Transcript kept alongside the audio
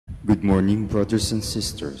Good morning, brothers and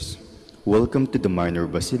sisters. Welcome to the Minor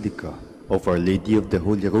Basilica of Our Lady of the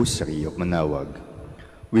Holy Rosary of Manaoag.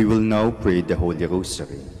 We will now pray the Holy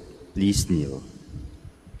Rosary. Please kneel.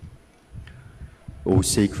 O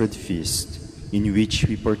sacred feast, in which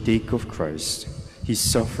we partake of Christ, His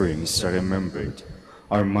sufferings are remembered,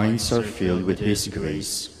 our minds are filled with His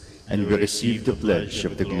grace, and we receive the pledge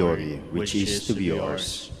of the glory which is to be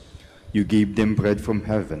ours. You gave them bread from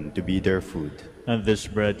heaven to be their food, and this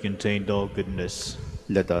bread contained all goodness.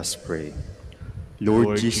 Let us pray.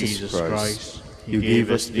 Lord Jesus Christ, you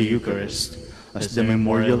gave us the Eucharist as the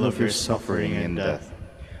memorial of your suffering and death.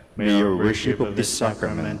 May your worship of this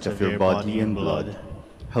sacrament of your body and blood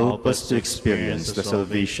help us to experience the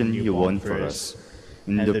salvation you won for us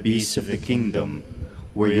in the peace of the kingdom,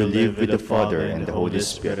 where you live with the Father and the Holy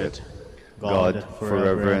Spirit, God,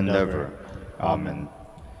 forever and ever. Amen.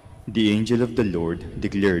 The angel of the Lord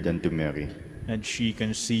declared unto Mary, and she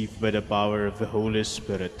conceived by the power of the Holy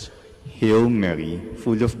Spirit. Hail Mary,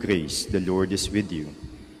 full of grace, the Lord is with you.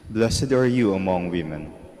 Blessed are you among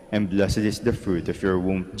women, and blessed is the fruit of your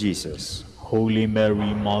womb, Jesus. Holy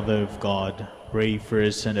Mary, Mother of God, pray for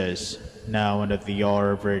us sinners, now and at the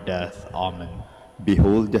hour of our death. Amen.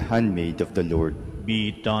 Behold the handmaid of the Lord. Be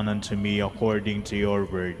it done unto me according to your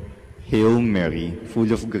word. Hail Mary,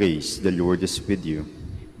 full of grace, the Lord is with you.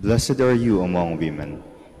 Blessed are you among women,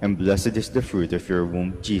 and blessed is the fruit of your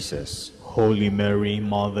womb, Jesus. Holy Mary,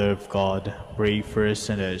 Mother of God, pray for us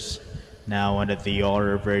sinners, now and at the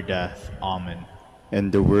hour of our death. Amen.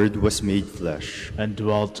 And the Word was made flesh, and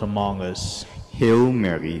dwelt among us. Hail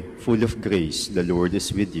Mary, full of grace, the Lord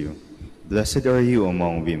is with you. Blessed are you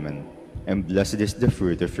among women, and blessed is the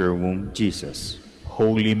fruit of your womb, Jesus.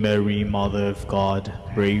 Holy Mary, Mother of God,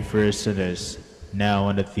 pray for us sinners, now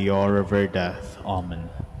and at the hour of our death. Amen.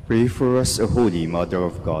 Pray for us, O Holy Mother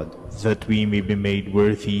of God, that we may be made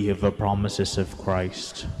worthy of the promises of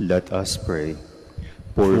Christ. Let us pray.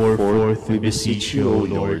 Pour forth, we beseech you, O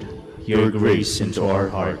Lord, your grace into our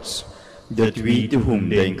hearts, that we, to whom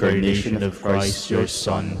the incarnation of Christ your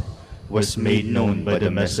Son was made known by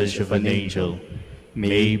the message of an angel,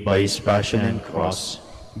 may, by his passion and cross,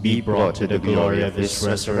 be brought to the glory of his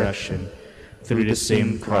resurrection, through the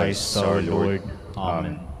same Christ our Lord.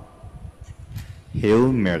 Amen.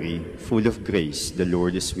 Hail Mary, full of grace, the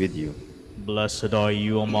Lord is with you. Blessed are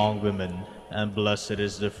you among women, and blessed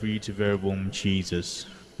is the fruit of your womb, Jesus.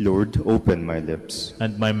 Lord, open my lips,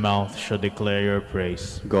 and my mouth shall declare your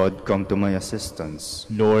praise. God, come to my assistance.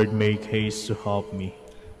 Lord, make haste to help me.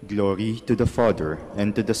 Glory to the Father,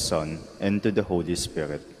 and to the Son, and to the Holy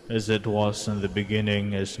Spirit. As it was in the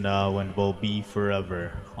beginning, is now, and will be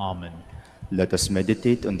forever. Amen. Let us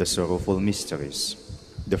meditate on the sorrowful mysteries.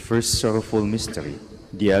 The first sorrowful mystery,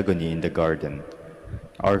 the agony in the garden.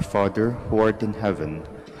 Our Father, who art in heaven,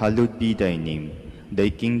 hallowed be thy name.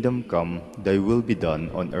 Thy kingdom come, thy will be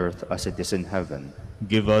done on earth as it is in heaven.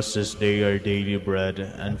 Give us this day our daily bread,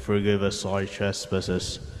 and forgive us our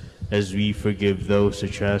trespasses, as we forgive those who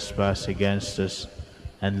trespass against us.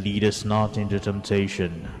 And lead us not into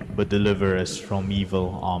temptation, but deliver us from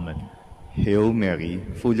evil. Amen. Hail Mary,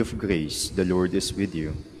 full of grace, the Lord is with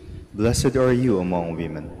you. Blessed are you among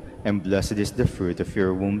women, and blessed is the fruit of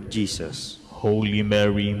your womb, Jesus. Holy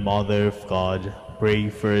Mary, Mother of God, pray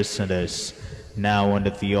for us sinners, now and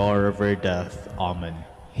at the hour of our death. Amen.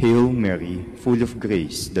 Hail Mary, full of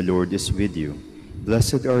grace, the Lord is with you.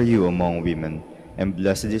 Blessed are you among women, and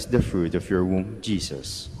blessed is the fruit of your womb,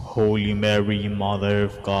 Jesus. Holy Mary, Mother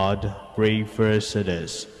of God, pray for us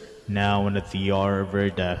sinners, now and at the hour of our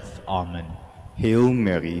death. Amen. Hail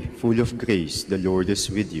Mary, full of grace, the Lord is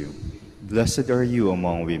with you. Blessed are you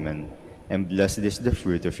among women, and blessed is the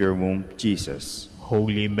fruit of your womb, Jesus.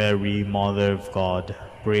 Holy Mary, Mother of God,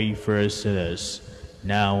 pray for us sinners,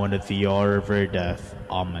 now and at the hour of our death.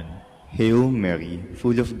 Amen. Hail Mary,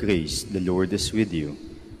 full of grace, the Lord is with you.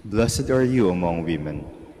 Blessed are you among women,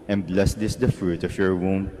 and blessed is the fruit of your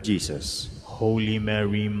womb, Jesus. Holy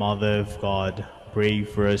Mary, Mother of God, pray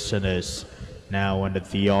for us sinners, now and at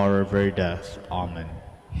the hour of our death. Amen.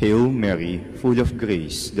 Hail Mary, full of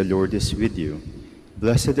grace, the Lord is with you.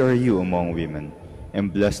 Blessed are you among women,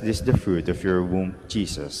 and blessed is the fruit of your womb,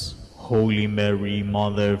 Jesus. Holy Mary,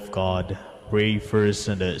 Mother of God, pray for us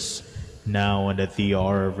sinners, now and at the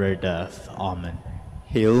hour of our death. Amen.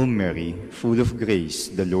 Hail Mary, full of grace,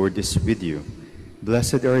 the Lord is with you.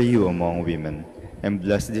 Blessed are you among women, and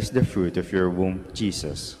blessed is the fruit of your womb,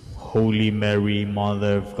 Jesus. Holy Mary,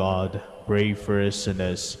 Mother of God, pray for us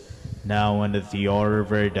sinners, now and at the hour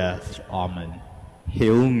of our death. Amen.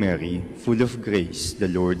 Hail Mary, full of grace, the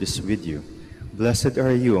Lord is with you. Blessed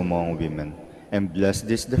are you among women, and blessed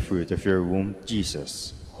is the fruit of your womb,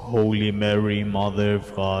 Jesus. Holy Mary, Mother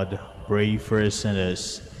of God, pray for us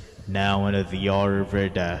sinners, now and at the hour of our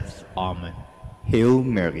death. Amen. Hail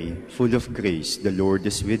Mary, full of grace, the Lord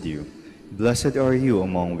is with you. Blessed are you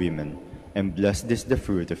among women, and blessed is the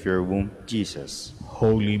fruit of your womb, Jesus.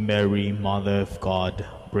 Holy Mary, Mother of God,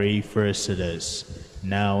 pray for us sinners,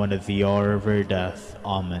 now and at the hour of our death.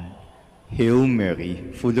 Amen. Hail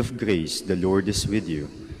Mary, full of grace, the Lord is with you.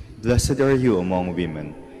 Blessed are you among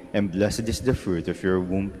women, and blessed is the fruit of your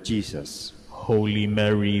womb, Jesus. Holy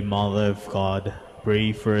Mary, Mother of God,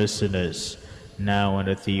 pray for us sinners, now and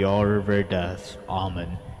at the hour of our death.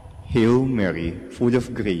 Amen. Hail Mary, full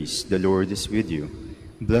of grace, the Lord is with you.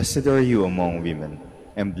 Blessed are you among women,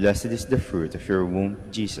 and blessed is the fruit of your womb,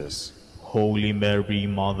 Jesus. Holy Mary,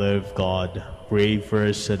 Mother of God, pray for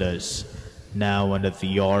us sinners, now and at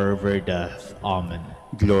the hour of our death. Amen.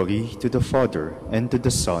 Glory to the Father, and to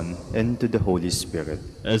the Son, and to the Holy Spirit.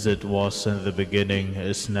 As it was in the beginning,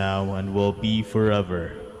 is now, and will be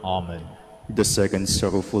forever. Amen. The second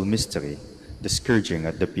sorrowful mystery, the scourging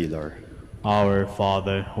at the pillar. Our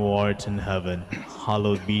Father, who art in heaven,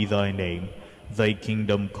 hallowed be thy name. Thy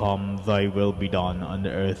kingdom come, thy will be done, on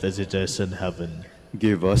earth as it is in heaven.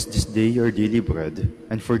 Give us this day our daily bread,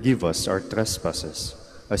 and forgive us our trespasses,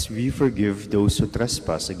 as we forgive those who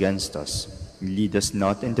trespass against us. Lead us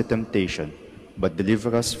not into temptation, but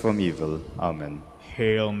deliver us from evil. Amen.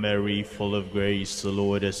 Hail Mary, full of grace, the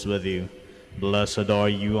Lord is with you. Blessed are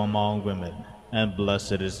you among women, and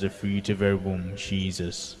blessed is the fruit of your womb,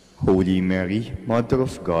 Jesus. Holy Mary, Mother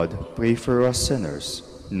of God, pray for us sinners,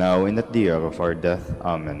 now and at the hour of our death.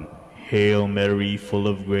 Amen. Hail Mary, full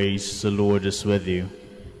of grace, the Lord is with you.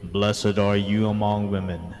 Blessed are you among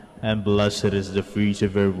women, and blessed is the fruit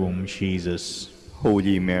of your womb, Jesus.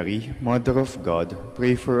 Holy Mary, Mother of God,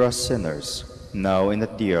 pray for us sinners, now and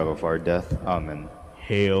at the hour of our death. Amen.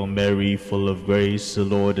 Hail Mary, full of grace, the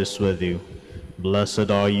Lord is with you.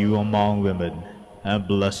 Blessed are you among women, and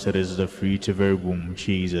blessed is the fruit of your womb,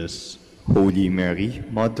 Jesus. Holy Mary,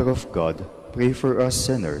 Mother of God, pray for us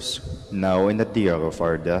sinners, now and at the hour of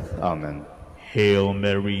our death. Amen. Hail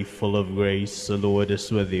Mary, full of grace, the Lord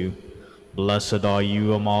is with you. Blessed are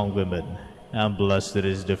you among women, and blessed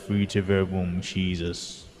is the fruit of your womb,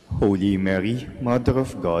 Jesus. Holy Mary, Mother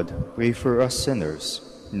of God, pray for us sinners,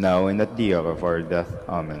 now and at the hour of our death.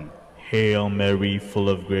 Amen. Hail Mary, full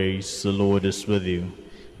of grace, the Lord is with you.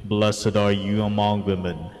 Blessed are you among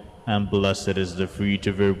women, and blessed is the fruit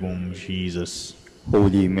of your womb, Jesus.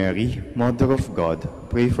 Holy Mary, Mother of God,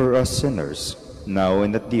 pray for us sinners, now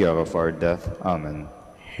and at the hour of our death. Amen.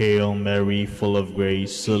 Hail Mary, full of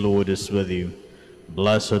grace, the Lord is with you.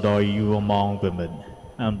 Blessed are you among women,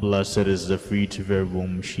 and blessed is the fruit of your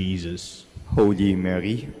womb, Jesus. Holy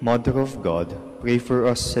Mary, Mother of God, pray for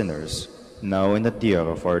us sinners, now and at the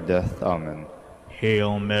hour of our death. Amen.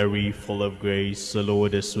 Hail Mary, full of grace, the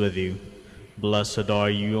Lord is with you. Blessed are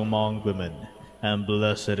you among women, and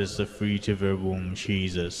blessed is the fruit of your womb,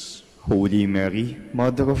 Jesus. Holy Mary,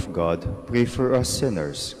 Mother of God, pray for us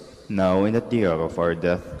sinners, now and at the hour of our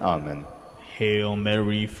death. Amen. Hail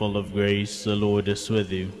Mary, full of grace, the Lord is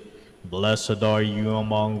with you. Blessed are you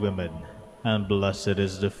among women, and blessed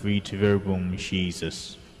is the fruit of your womb,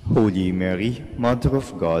 Jesus. Holy Mary, Mother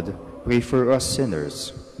of God, pray for us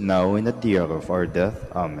sinners, now and at the hour of our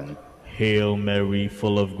death. Amen. Hail Mary,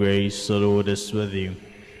 full of grace, the Lord is with you.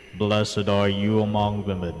 Blessed are you among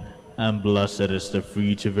women, and blessed is the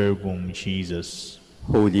fruit of your womb, Jesus.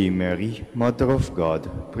 Holy Mary, Mother of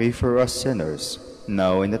God, pray for us sinners,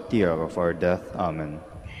 now and at the hour of our death. Amen.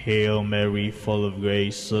 Hail Mary, full of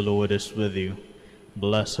grace, the Lord is with you.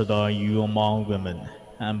 Blessed are you among women,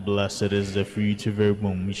 and blessed is the fruit of your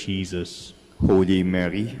womb, Jesus. Holy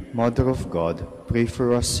Mary, Mother of God, pray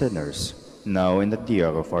for us sinners, now and at the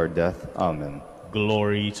hour of our death. Amen.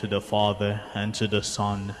 Glory to the Father, and to the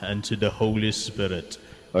Son, and to the Holy Spirit.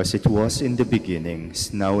 As it was in the beginning,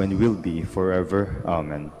 is now and will be forever.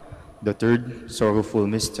 Amen. The third sorrowful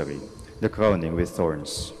mystery, the crowning with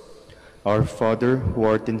thorns. Our Father, who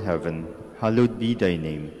art in heaven, hallowed be thy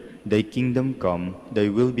name. Thy kingdom come, thy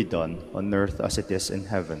will be done, on earth as it is in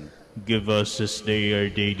heaven. Give us this day our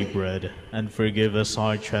daily bread, and forgive us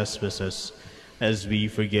our trespasses, as we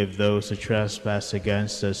forgive those who trespass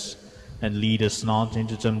against us. And lead us not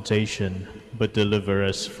into temptation, but deliver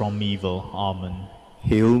us from evil. Amen.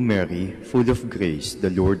 Hail Mary, full of grace,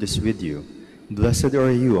 the Lord is with you. Blessed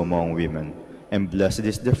are you among women, and blessed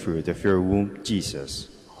is the fruit of your womb, Jesus.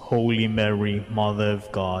 Holy Mary, Mother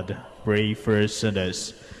of God, pray for us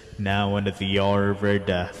sinners, now and at the hour of our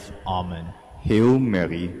death. Amen. Hail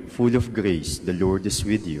Mary, full of grace, the Lord is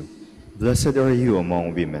with you. Blessed are you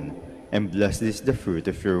among women, and blessed is the fruit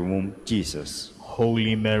of your womb, Jesus.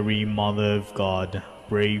 Holy Mary, Mother of God,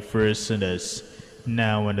 pray for us sinners,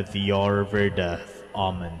 now and at the hour of our death.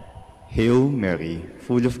 Amen. Hail Mary,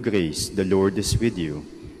 full of grace, the Lord is with you.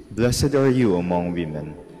 Blessed are you among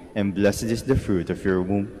women, and blessed is the fruit of your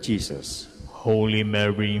womb, Jesus. Holy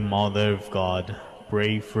Mary, Mother of God,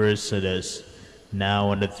 pray for us sinners,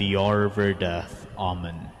 now and at the hour of our death.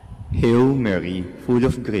 Amen. Hail Mary, full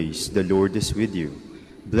of grace, the Lord is with you.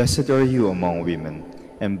 Blessed are you among women,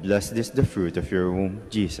 and blessed is the fruit of your womb,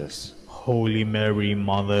 Jesus. Holy Mary,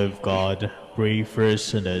 Mother of God, pray for us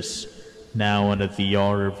sinners, now and at the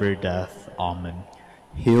hour of our death. Amen.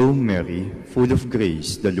 Hail Mary, full of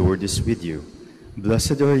grace, the Lord is with you.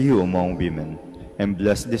 Blessed are you among women, and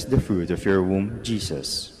blessed is the fruit of your womb,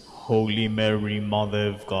 Jesus. Holy Mary, Mother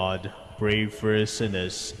of God, pray for us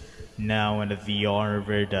sinners, now and at the hour of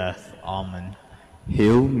our death. Amen.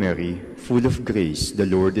 Hail Mary, full of grace, the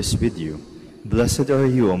Lord is with you. Blessed are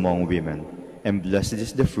you among women, and blessed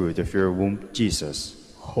is the fruit of your womb,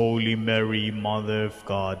 Jesus. Holy Mary, Mother of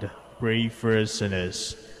God, pray for us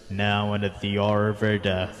sinners, now and at the hour of our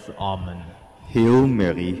death. Amen. Hail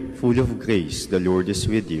Mary, full of grace, the Lord is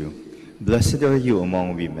with you. Blessed are you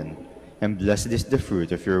among women, and blessed is the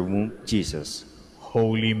fruit of your womb, Jesus.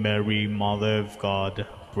 Holy Mary, Mother of God,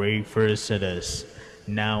 pray for us sinners,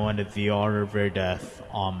 now and at the hour of our death.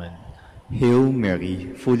 Amen. Hail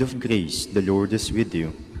Mary, full of grace, the Lord is with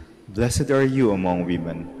you. Blessed are you among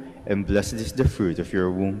women, and blessed is the fruit of your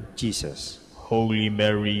womb, Jesus. Holy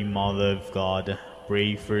Mary, Mother of God,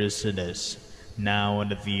 pray for us sinners, now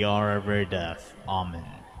and at the hour of our death. Amen.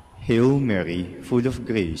 Hail Mary, full of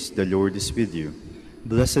grace, the Lord is with you.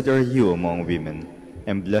 Blessed are you among women,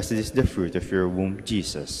 and blessed is the fruit of your womb,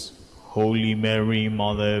 Jesus. Holy Mary,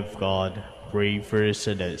 Mother of God, pray for us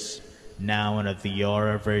sinners, now and at the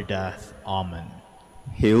hour of our death. Amen.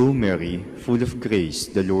 Hail Mary, full of grace,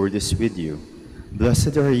 the Lord is with you.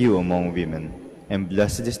 Blessed are you among women, and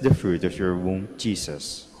blessed is the fruit of your womb,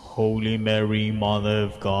 Jesus. Holy Mary, Mother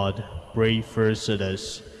of God, pray for us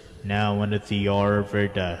sinners, now and at the hour of our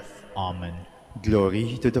death. Amen.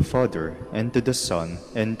 Glory to the Father, and to the Son,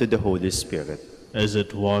 and to the Holy Spirit. As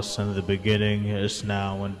it was in the beginning, is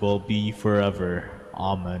now, and will be forever.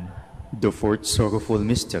 Amen. The fourth sorrowful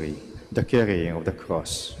mystery, the carrying of the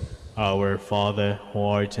cross. Our Father, who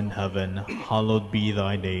art in heaven, hallowed be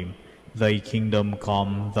thy name. Thy kingdom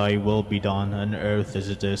come, thy will be done on earth as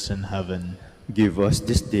it is in heaven. Give us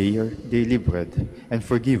this day our daily bread, and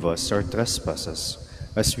forgive us our trespasses,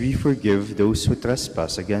 as we forgive those who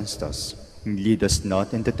trespass against us. And lead us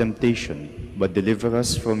not into temptation, but deliver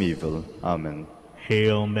us from evil. Amen.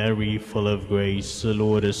 Hail Mary, full of grace, the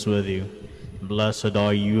Lord is with you. Blessed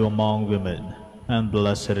are you among women, and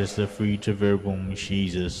blessed is the fruit of your womb,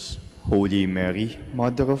 Jesus. Holy Mary,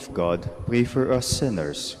 Mother of God, pray for us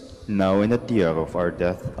sinners, now and at the hour of our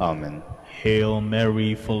death. Amen. Hail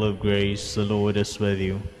Mary, full of grace, the Lord is with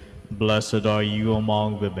you. Blessed are you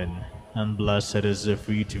among women, and blessed is the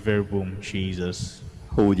fruit of your womb, Jesus.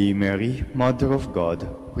 Holy Mary, Mother of God,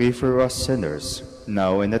 pray for us sinners,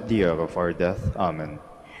 now and at the hour of our death. Amen.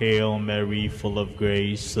 Hail Mary, full of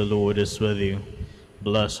grace, the Lord is with you.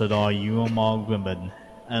 Blessed are you among women,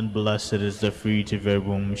 and blessed is the fruit of your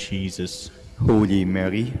womb, Jesus. Holy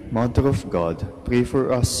Mary, Mother of God, pray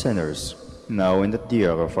for us sinners, now and at the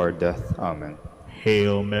hour of our death. Amen.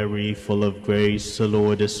 Hail Mary, full of grace, the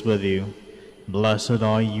Lord is with you. Blessed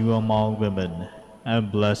are you among women,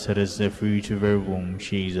 and blessed is the fruit of your womb,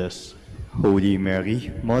 Jesus. Holy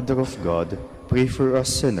Mary, Mother of God, pray for us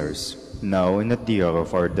sinners, now and at the hour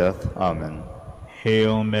of our death. Amen.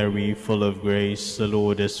 Hail Mary, full of grace, the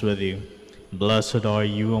Lord is with you. Blessed are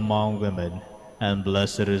you among women, and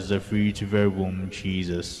blessed is the fruit of your womb,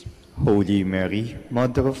 Jesus. Holy Mary,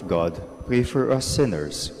 Mother of God, pray for us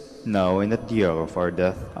sinners, now and at the hour of our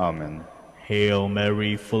death. Amen. Hail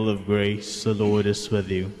Mary, full of grace, the Lord is with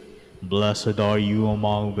you. Blessed are you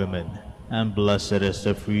among women, and blessed is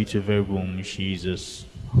the fruit of your womb, Jesus.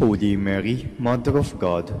 Holy Mary, Mother of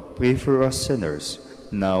God, pray for us sinners,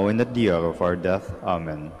 now and at the hour of our death.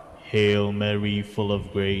 Amen. Hail Mary, full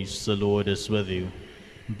of grace, the Lord is with you.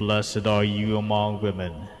 Blessed are you among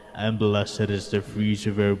women, and blessed is the fruit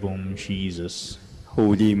of your womb, Jesus.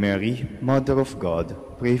 Holy Mary, Mother of God,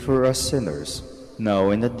 pray for us sinners,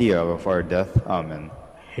 now and at the hour of our death. Amen.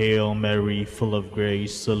 Hail Mary, full of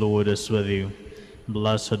grace, the Lord is with you.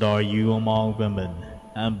 Blessed are you among women,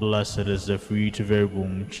 and blessed is the fruit of your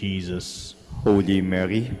womb, Jesus. Holy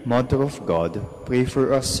Mary, Mother of God, pray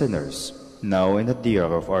for us sinners, now and at the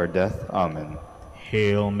hour of our death. Amen.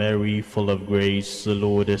 Hail Mary, full of grace, the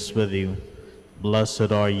Lord is with you.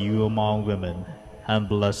 Blessed are you among women, and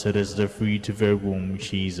blessed is the fruit of your womb,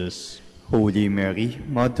 Jesus. Holy Mary,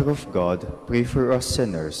 Mother of God, pray for us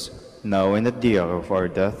sinners, now and at the hour of our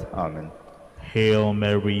death. Amen. Hail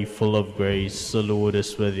Mary, full of grace, the Lord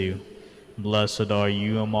is with you. Blessed are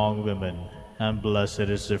you among women, and blessed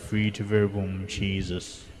is the fruit of your womb,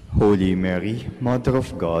 Jesus. Holy Mary, Mother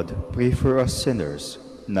of God, pray for us sinners,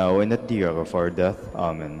 now and at the hour of our death.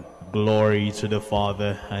 Amen. Glory to the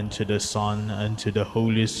Father, and to the Son, and to the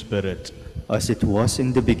Holy Spirit. As it was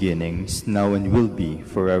in the beginning, is now and will be,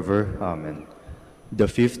 forever. Amen. The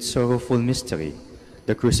fifth sorrowful mystery,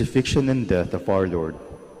 the crucifixion and death of our Lord.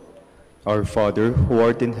 Our Father, who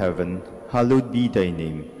art in heaven, hallowed be thy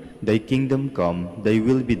name. Thy kingdom come, thy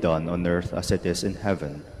will be done on earth as it is in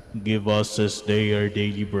heaven. Give us this day our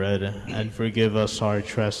daily bread, and forgive us our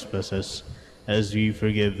trespasses, as we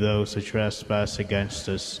forgive those who trespass against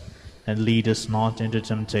us. And lead us not into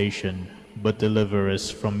temptation, but deliver us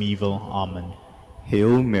from evil. Amen.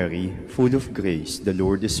 Hail Mary, full of grace, the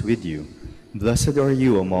Lord is with you. Blessed are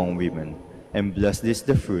you among women, and blessed is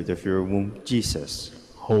the fruit of your womb, Jesus.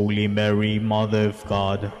 Holy Mary, Mother of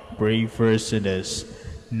God, pray for us sinners,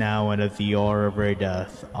 now and at the hour of our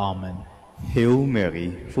death. Amen. Hail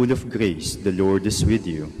Mary, full of grace, the Lord is with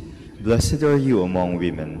you. Blessed are you among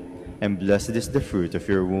women, and blessed is the fruit of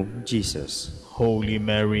your womb, Jesus. Holy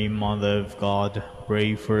Mary, Mother of God,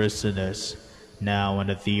 pray for us sinners, now and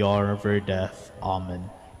at the hour of our death. Amen.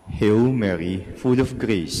 Hail Mary, full of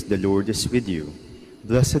grace, the Lord is with you.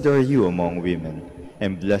 Blessed are you among women,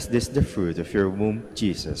 and blessed is the fruit of your womb,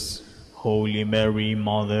 Jesus. Holy Mary,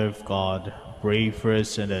 Mother of God, pray for us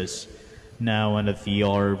sinners, now and at the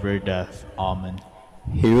hour of our death. Amen.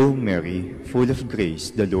 Hail Mary, full of grace,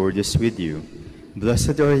 the Lord is with you.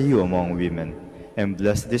 Blessed are you among women, and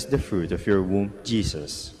blessed is the fruit of your womb,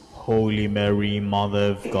 Jesus. Holy Mary,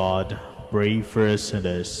 Mother of God, pray for us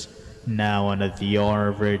sinners, now and at the hour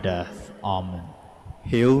of our death. Amen.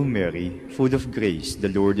 Hail Mary, full of grace, the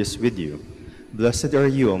Lord is with you. Blessed are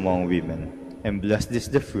you among women, and blessed is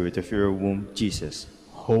the fruit of your womb, Jesus.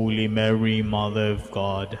 Holy Mary, Mother of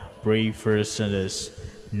God, pray for us sinners,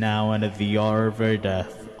 now and at the hour of our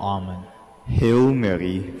death. Amen. Hail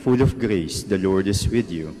Mary, full of grace, the Lord is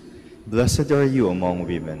with you. Blessed are you among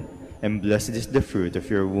women, and blessed is the fruit of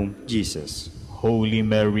your womb, Jesus. Holy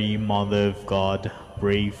Mary, Mother of God,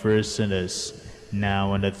 pray for us sinners,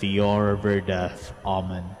 now and at the hour of our death.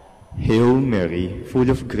 Amen. Hail Mary, full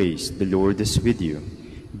of grace, the Lord is with you.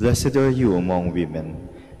 Blessed are you among women,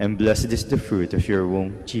 and blessed is the fruit of your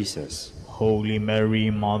womb, Jesus. Holy Mary,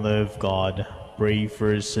 Mother of God, pray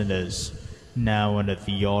for us sinners, now and at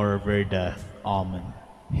the hour of our death. Amen.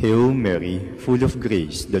 Hail Mary, full of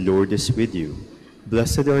grace, the Lord is with you.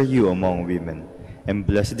 Blessed are you among women, and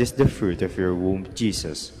blessed is the fruit of your womb,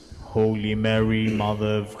 Jesus. Holy Mary,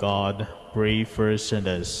 Mother of God, pray for us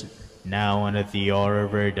sinners, now and at the hour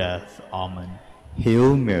of our death. Amen.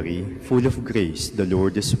 Hail Mary, full of grace, the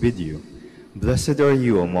Lord is with you. Blessed are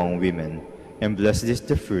you among women, and blessed is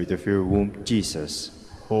the fruit of your womb, Jesus.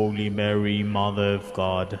 Holy Mary, Mother of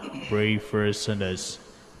God, pray for us sinners,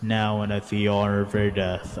 now and at the hour of our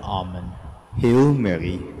death. Amen. Hail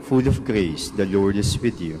Mary, full of grace, the Lord is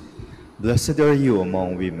with you. Blessed are you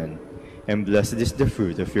among women, and blessed is the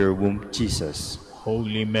fruit of your womb, Jesus.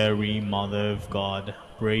 Holy Mary, Mother of God,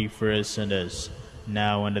 pray for us sinners,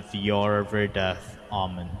 now and at the hour of our death.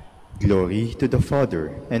 Amen. Glory to the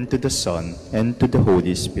Father, and to the Son, and to the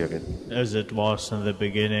Holy Spirit. As it was in the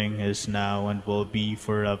beginning, is now, and will be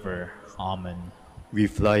forever. Amen. We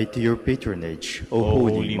fly to your patronage, O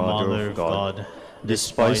Holy Mother of God.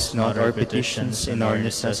 Despise not our petitions and our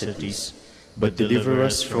necessities, but deliver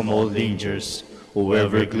us from all dangers, O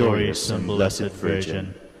ever glorious and blessed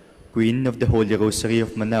Virgin. Queen of the Holy Rosary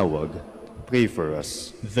of Manaoag, pray for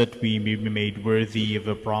us. That we may be made worthy of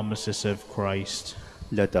the promises of Christ.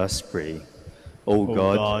 Let us pray. O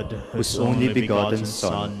God, whose only begotten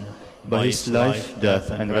Son, by his life,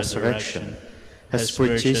 death, and resurrection, has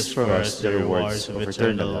purchased for us the rewards of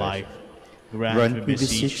eternal life, grant, we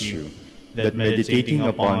beseech you, that meditating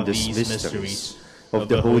upon these mysteries of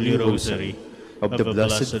the Holy Rosary of the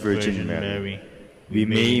Blessed Virgin Mary, we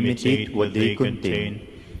may imitate what they contain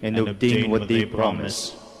and obtain what they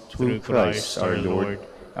promise, through Christ our Lord.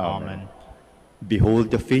 Amen. Behold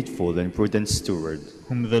the faithful and prudent steward,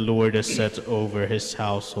 whom the Lord has set over his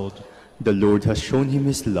household. The Lord has shown him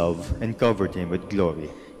his love and covered him with glory.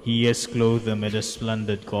 He has clothed him in a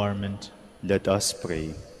splendid garment. Let us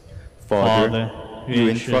pray. Father, you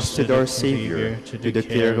entrusted our Savior to the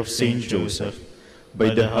care of Saint Joseph.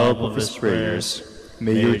 By the help of his prayers,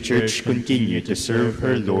 may your Church continue to serve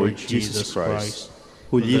her Lord Jesus Christ,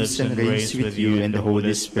 who lives and reigns with you in the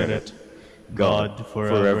Holy Spirit, God,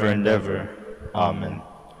 forever and ever. Amen.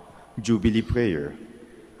 Jubilee Prayer.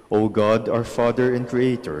 O God, our Father and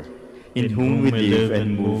Creator, in whom we live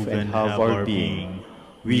and move and have our being,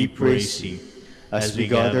 we praise you as we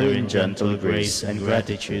gather in gentle grace and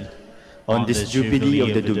gratitude on this Jubilee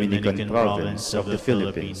of the Dominican province of the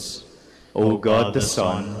Philippines. O God the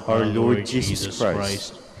Son, our Lord Jesus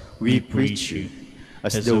Christ, we preach you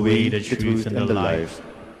as the way, the truth, and the life,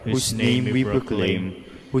 whose name we proclaim,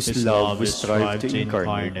 whose love we strive to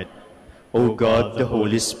incarnate. O God, the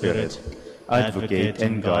Holy Spirit, advocate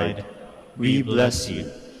and guide, we bless you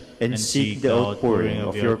and seek the outpouring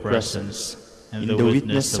of your presence in the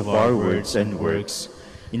witness of our words and works,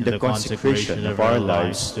 in the consecration of our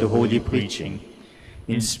lives to holy preaching,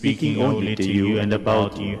 in speaking only to you and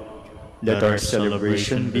about you. Let our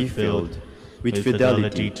celebration be filled with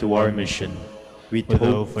fidelity to our mission, with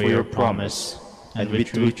hope for your promise, and with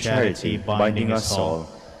true charity binding us all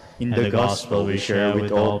in the gospel we share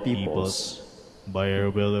with all peoples. By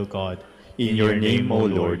your will, O God. In your name, O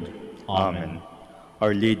Lord. Amen.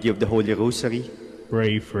 Our Lady of the Holy Rosary,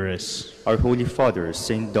 pray for us. Our Holy Father,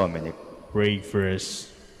 Saint Dominic, pray for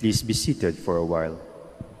us. Please be seated for a while.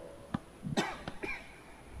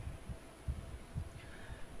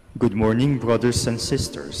 Good morning, brothers and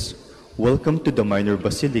sisters. Welcome to the Minor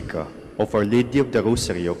Basilica of Our Lady of the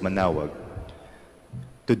Rosary of Manaoag.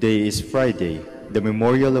 Today is Friday, the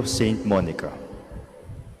memorial of Saint Monica.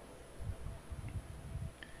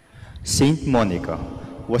 Saint Monica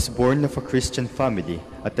was born of a Christian family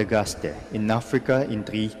at Tagaste in Africa in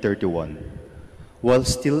 331. While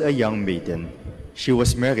still a young maiden, she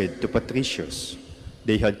was married to Patricius.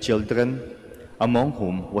 They had children, among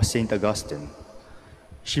whom was Saint Augustine.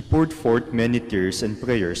 She poured forth many tears and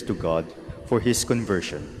prayers to God for his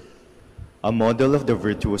conversion. A model of the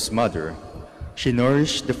virtuous mother, she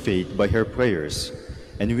nourished the faith by her prayers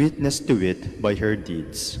and witnessed to it by her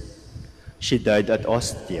deeds. She died at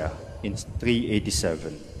Ostia in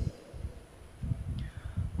 387.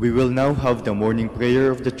 We will now have the morning prayer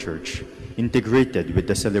of the Church integrated with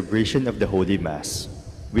the celebration of the Holy Mass.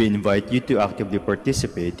 We invite you to actively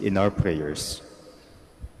participate in our prayers.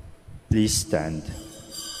 Please stand.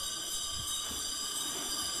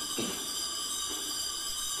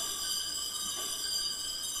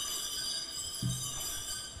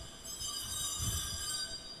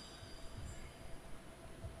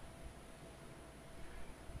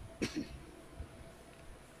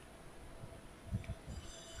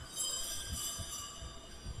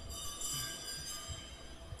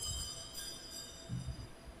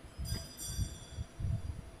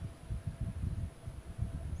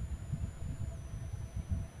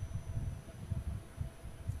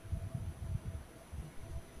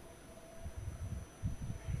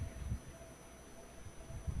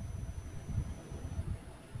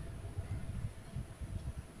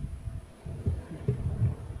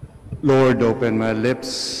 Lord, open my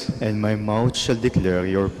lips, and my mouth shall declare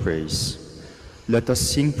your praise. Let us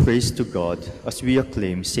sing praise to God as we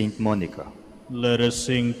acclaim Saint Monica. Let us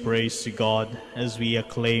sing praise to God as we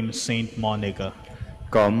acclaim Saint Monica.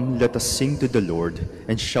 Come, let us sing to the Lord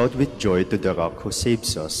and shout with joy to the Rock who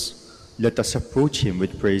saves us. Let us approach him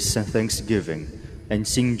with praise and thanksgiving and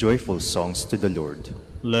sing joyful songs to the Lord.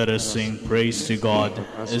 Let us sing praise to God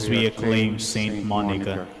as we acclaim Saint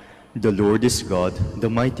Monica. The Lord is God, the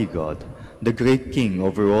mighty God, the great King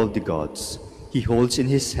over all the gods. He holds in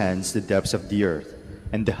his hands the depths of the earth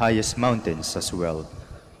and the highest mountains as well.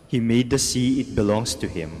 He made the sea, it belongs to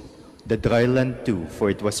him, the dry land too, for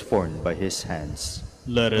it was formed by his hands.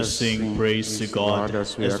 Let us sing praise to God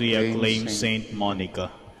as we acclaim Saint Monica.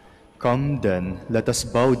 Come then, let us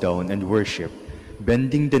bow down and worship,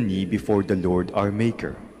 bending the knee before the Lord our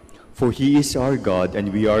Maker. For he is our God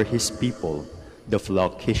and we are his people, the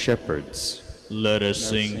flock he shepherds. Let us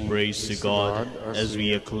sing praise to God as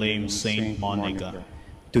we acclaim Saint Monica.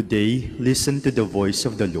 Today, listen to the voice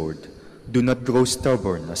of the Lord. Do not grow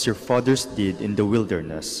stubborn as your fathers did in the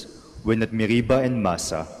wilderness, when at Meribah and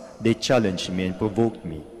Massa they challenged me and provoked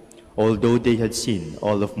me, although they had seen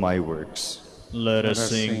all of my works. Let us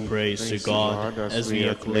sing praise to God as we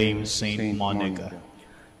acclaim Saint Monica.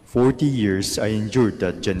 40 years I endured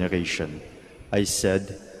that generation. I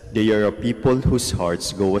said, they are a people whose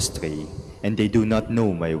hearts go astray, and they do not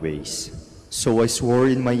know my ways. So I swore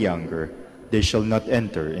in my anger, they shall not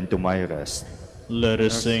enter into my rest. Let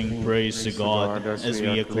us sing praise to God as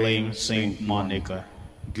we acclaim Saint Monica.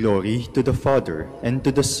 Glory to the Father, and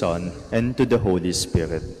to the Son, and to the Holy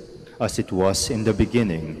Spirit, as it was in the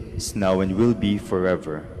beginning, is now, and will be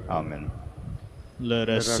forever. Amen. Let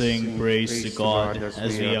us sing praise to God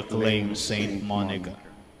as we acclaim Saint Monica.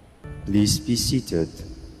 Please be seated.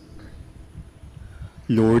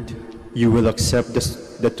 Lord, you will accept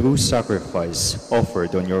the true sacrifice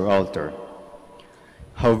offered on your altar.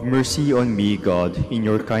 Have mercy on me, God, in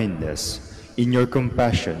your kindness. In your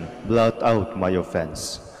compassion, blot out my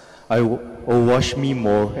offense. Wash me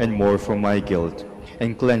more and more from my guilt,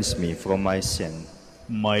 and cleanse me from my sin.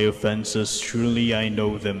 My offenses, truly I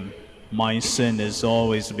know them. My sin is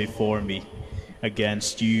always before me.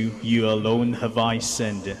 Against you, you alone have I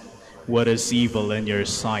sinned. What is evil in your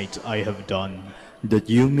sight I have done. That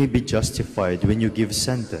you may be justified when you give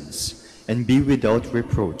sentence, and be without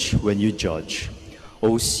reproach when you judge.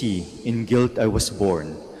 O see, in guilt I was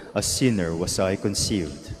born, a sinner was I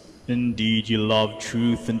conceived. Indeed, you love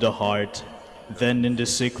truth in the heart. Then in the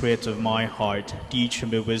secret of my heart, teach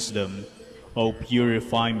me wisdom. O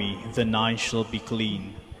purify me, then I shall be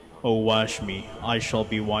clean. O wash me, I shall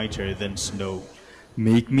be whiter than snow.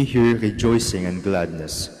 Make me hear rejoicing and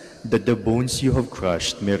gladness, that the bones you have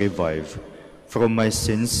crushed may revive. From my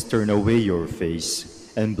sins turn away your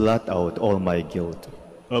face, and blot out all my guilt.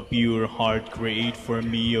 A pure heart create for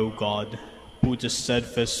me, O God. Put a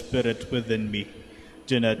steadfast spirit within me.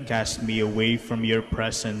 Do not cast me away from your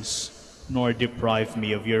presence, nor deprive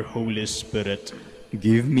me of your Holy Spirit.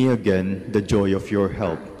 Give me again the joy of your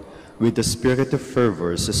help. With the spirit of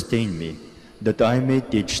fervor sustain me, that I may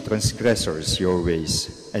teach transgressors your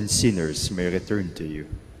ways, and sinners may return to you.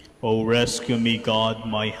 O rescue me, God,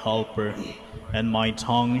 my helper, and my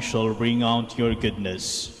tongue shall ring out your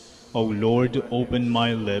goodness. O Lord, open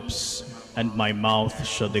my lips, and my mouth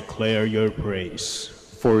shall declare your praise.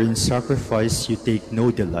 For in sacrifice you take no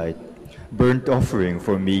delight. Burnt offering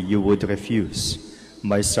for me you would refuse.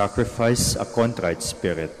 My sacrifice a contrite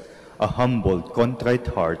spirit, a humble, contrite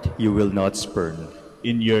heart you will not spurn.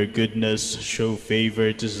 In your goodness show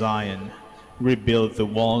favor to Zion. Rebuild the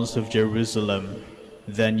walls of Jerusalem.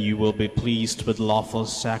 Then you will be pleased with lawful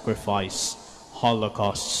sacrifice,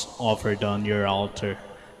 holocausts offered on your altar.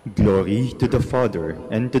 Glory to the Father,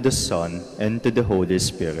 and to the Son, and to the Holy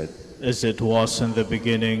Spirit. As it was in the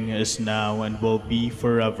beginning, is now, and will be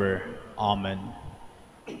forever. Amen.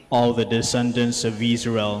 All the descendants of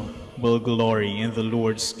Israel will glory in the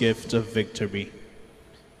Lord's gift of victory.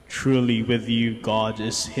 Truly with you God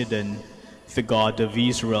is hidden, the God of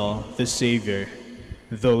Israel, the Savior.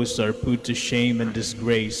 Those are put to shame and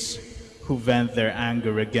disgrace, who vent their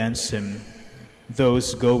anger against him.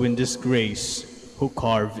 Those go in disgrace, who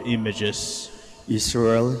carve images.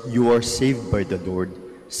 Israel, you are saved by the Lord,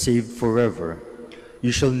 saved forever.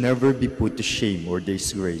 You shall never be put to shame or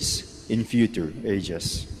disgrace in future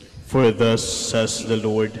ages. For thus says the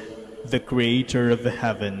Lord, the Creator of the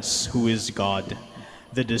heavens, who is God,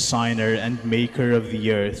 the designer and maker of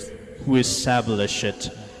the earth, who established it,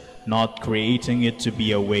 not creating it to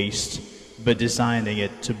be a waste, but designing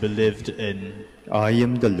it to be lived in. I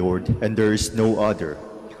am the Lord, and there is no other.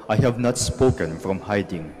 I have not spoken from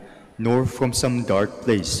hiding, nor from some dark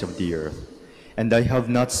place of the earth. And I have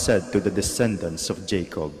not said to the descendants of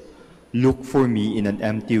Jacob, look for me in an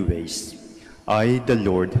empty waste. I, the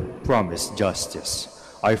Lord, promise justice.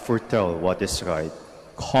 I foretell what is right.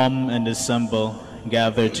 Come and assemble,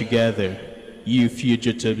 gather together, you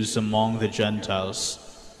fugitives among the Gentiles.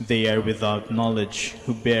 They are without knowledge,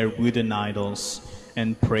 who bear wooden idols,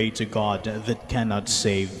 and pray to God that cannot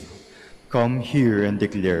save. Come here and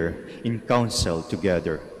declare in council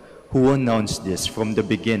together, who announced this from the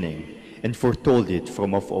beginning, and foretold it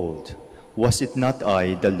from of old. Was it not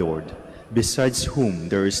I, the Lord, besides whom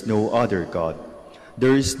there is no other God?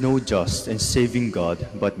 There is no just and saving God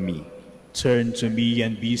but me. Turn to me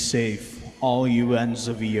and be safe, all you ends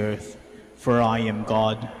of the earth, for I am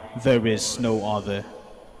God, there is no other.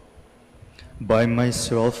 By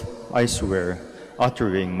myself I swear,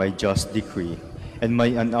 uttering my just decree, and my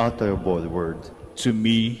unutterable word. To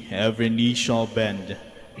me every knee shall bend,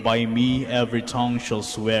 by me every tongue shall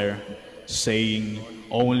swear, saying,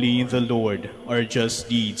 only in the Lord are just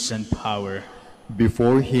deeds and power.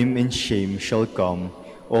 Before him in shame shall come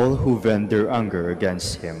all who vent their anger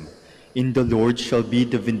against him. In the Lord shall be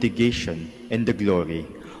the vindication and the glory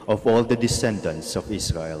of all the descendants of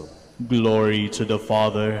Israel. Glory to the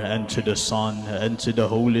Father, and to the Son, and to the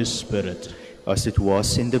Holy Spirit. As it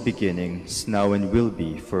was in the beginning, is now and will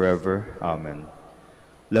be, forever. Amen.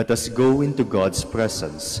 Let us go into God's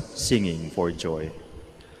presence, singing for joy.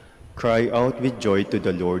 Cry out with joy to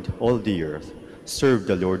the Lord, all the earth. Serve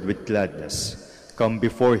the Lord with gladness. Come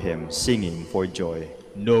before him, singing for joy.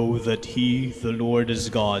 Know that he, the Lord, is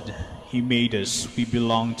God. He made us, we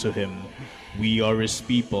belong to him. We are his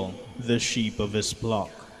people, the sheep of his flock.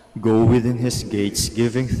 Go within his gates,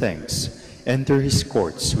 giving thanks. Enter his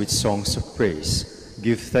courts with songs of praise.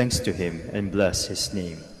 Give thanks to him and bless his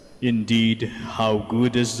name. Indeed, how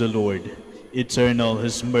good is the Lord! Eternal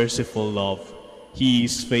his merciful love. He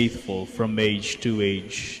is faithful from age to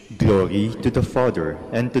age. Glory to the Father,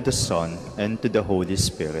 and to the Son, and to the Holy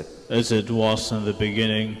Spirit. As it was in the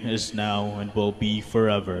beginning, is now, and will be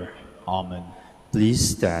forever. Amen.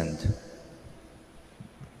 Please stand.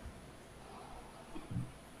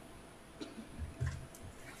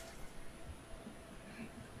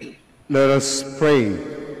 Let us pray.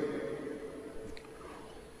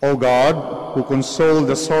 O God, who consoled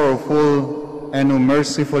the sorrowful and who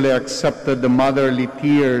mercifully accepted the motherly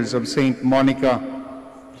tears of Saint Monica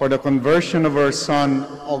for the conversion of her son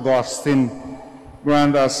Augustine,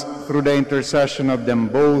 grant us through the intercession of them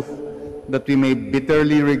both that we may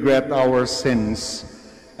bitterly regret our sins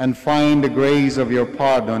and find the grace of your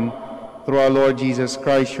pardon through our Lord Jesus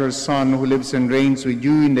Christ, your Son, who lives and reigns with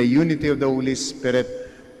you in the unity of the Holy Spirit,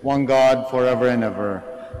 one God, forever and ever.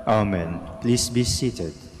 Amen. Please be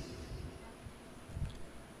seated.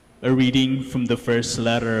 A reading from the first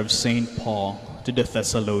letter of St. Paul to the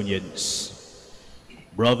Thessalonians.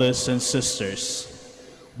 Brothers and sisters,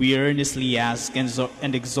 we earnestly ask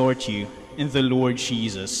and exhort you in the Lord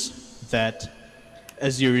Jesus that,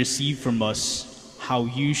 as you receive from us how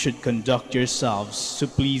you should conduct yourselves to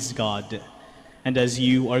please God, and as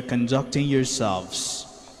you are conducting yourselves,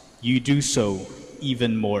 you do so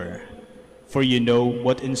even more. For you know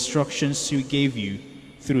what instructions we gave you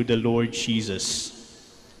through the Lord Jesus.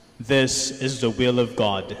 This is the will of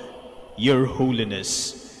God, your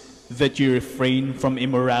holiness, that you refrain from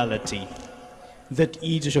immorality, that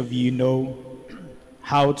each of you know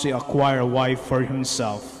how to acquire a wife for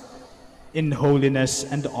himself, in holiness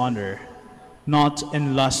and honor, not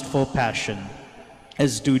in lustful passion,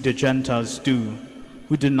 as do the Gentiles do,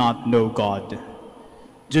 who do not know God.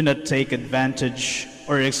 Do not take advantage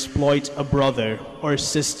or exploit a brother or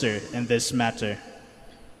sister in this matter,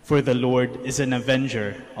 for the Lord is an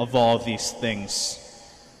avenger of all these things,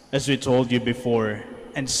 as we told you before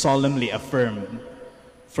and solemnly affirmed.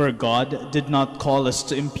 For God did not call us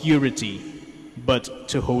to impurity, but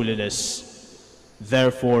to holiness.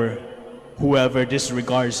 Therefore, whoever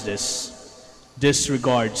disregards this,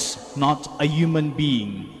 disregards not a human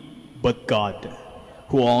being, but God,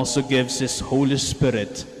 who also gives his Holy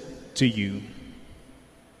Spirit to you.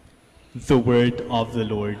 The word of the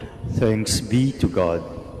Lord. Thanks be to God.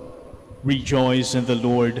 Rejoice in the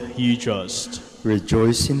Lord, you just.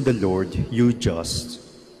 Rejoice in the Lord, you just.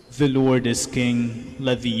 The Lord is King,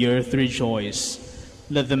 let the earth rejoice.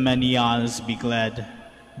 Let the many isles be glad.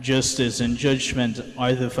 Justice and judgment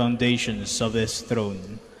are the foundations of his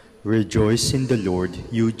throne. Rejoice in the Lord,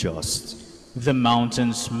 you just. The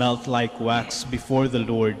mountains melt like wax before the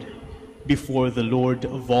Lord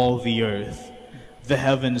of all the earth. The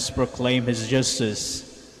heavens proclaim his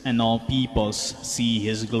justice, and all peoples see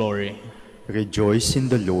his glory. Rejoice in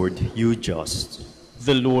the Lord, you just.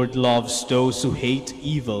 The Lord loves those who hate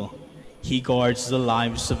evil. He guards the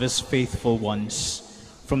lives of his faithful ones.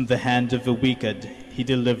 From the hand of the wicked, he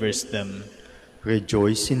delivers them.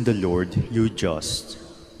 Rejoice in the Lord, you just.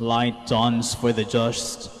 Light dawns for the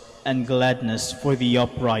just, and gladness for the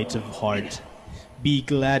upright of heart. Be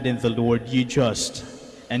glad in the Lord, you just,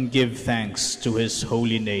 and give thanks to his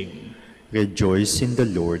holy name. Rejoice in the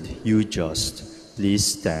Lord, you just. Please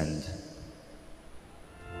stand.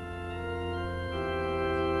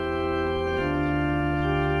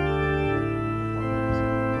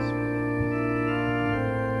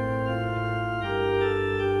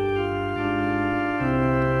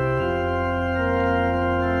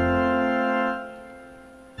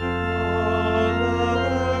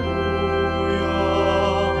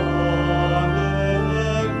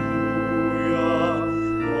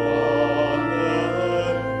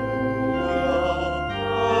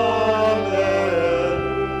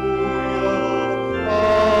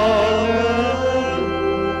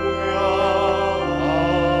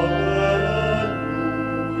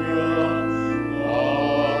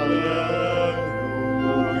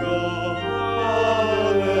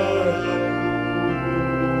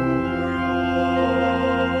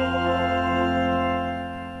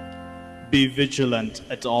 Be vigilant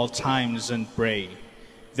at all times and pray,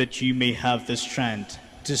 that you may have the strength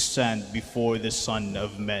to stand before the Son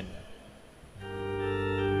of Men.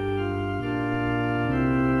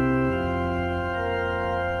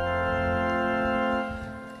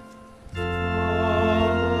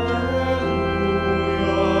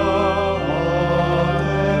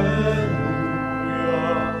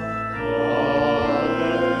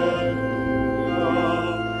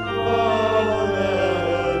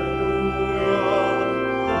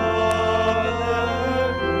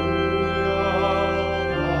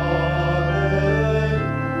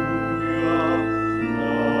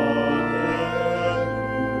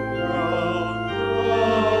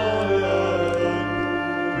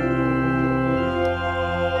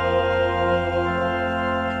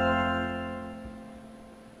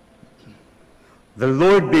 The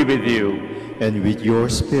Lord be with you. And with your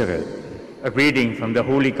spirit. A reading from the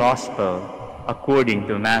Holy Gospel according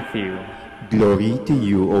to Matthew. Glory to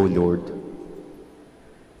you, O Lord.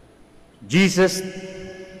 Jesus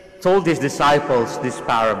told his disciples this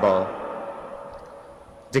parable.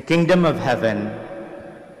 The kingdom of heaven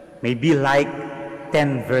may be like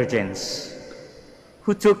 10 virgins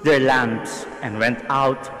who took their lamps and went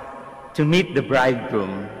out to meet the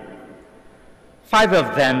bridegroom. 5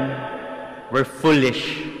 of them were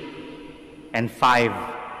foolish, and 5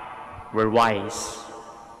 were wise.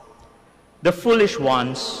 The foolish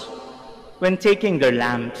ones, when taking their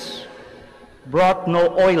lamps, brought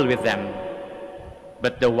no oil with them,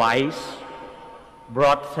 but the wise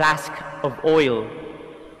brought flasks of oil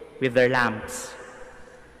with their lamps.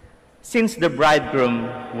 Since the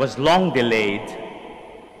bridegroom was long delayed,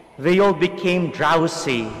 they all became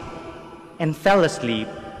drowsy and fell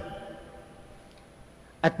asleep.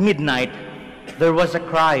 At midnight, there was a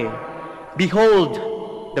cry, "Behold,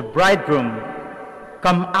 the bridegroom,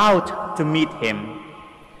 come out to meet him."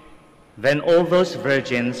 Then all those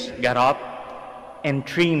virgins got up and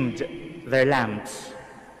trimmed their lamps.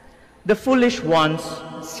 The foolish ones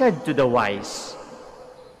said to the wise,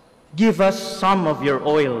 "Give us some of your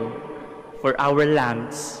oil, for our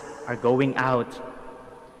lamps are going out."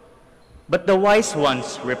 But the wise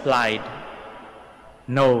ones replied,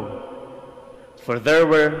 "No, for there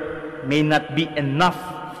may not be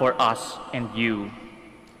enough for us and you.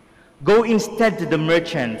 Go instead to the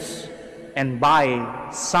merchants and buy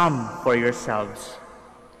some for yourselves."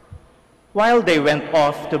 While they went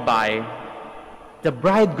off to buy, the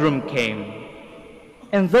bridegroom came,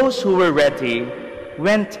 and those who were ready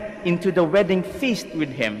went into the wedding feast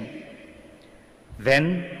with him.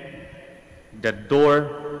 Then the door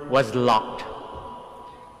was locked.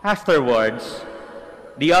 Afterwards,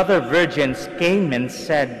 the other virgins came and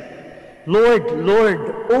said, "Lord,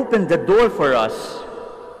 Lord, open the door for us."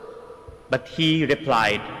 But he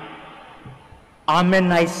replied,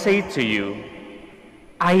 "Amen, I say to you,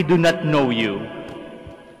 I do not know you.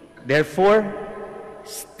 Therefore,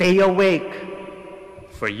 stay awake,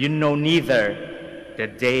 for you know neither the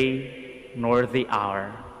day nor the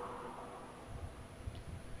hour."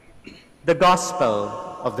 The Gospel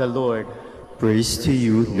of the Lord. Praise to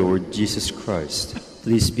you, Lord Jesus Christ.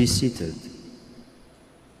 Please be seated.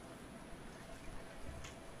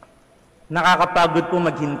 Nakakapagod po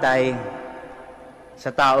maghintay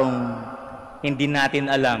sa taong hindi natin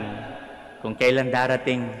alam kung kailan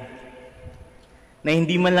darating, na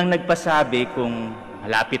hindi man lang nagpasabi kung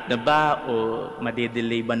malapit na ba o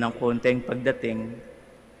madedelay ba ng konting pagdating,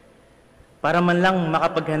 para man lang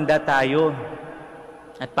makapaghanda tayo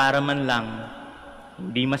at para man lang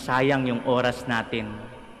hindi masayang yung oras natin.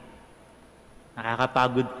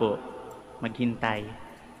 Nakakapagod po maghintay.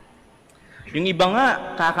 Yung iba nga,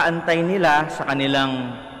 kakaantay nila sa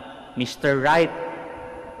kanilang Mr. Right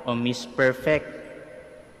o Miss Perfect,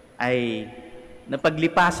 ay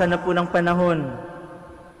napaglipasan na po ng panahon,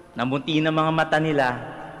 namuti na mga mata nila,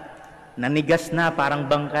 nanigas na parang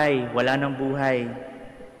bangkay, wala ng buhay,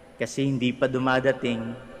 kasi hindi pa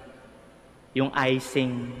dumadating yung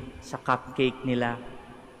icing sa cupcake nila.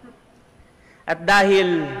 At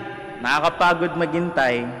dahil nakakapagod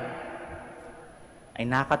maghintay, ay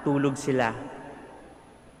nakatulog sila.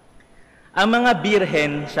 Ang mga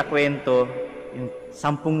birhen sa kwento, yung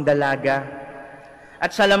 10 dalaga, at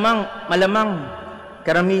sa malamang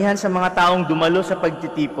karamihan sa mga taong dumalo sa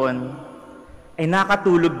pagtitipon, ay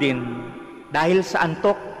nakatulog din dahil sa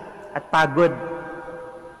antok at pagod.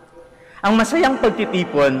 Ang masayang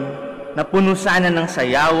pagtitipon na puno sana ng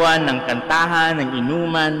sayawan, ng kantahan, ng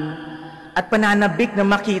inuman, at pananabik na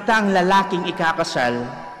makita ang lalaking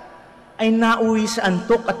ikakasal, ay nauwi sa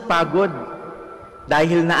antok at pagod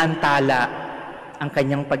dahil naantala ang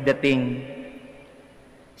kanyang pagdating.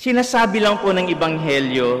 Sinasabi lang po ng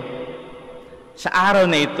Ebanghelyo sa araw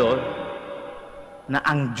na ito na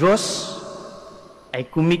ang Diyos ay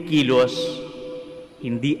kumikilos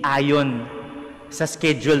hindi ayon sa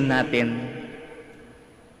schedule natin,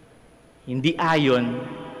 hindi ayon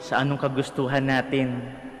sa anong kagustuhan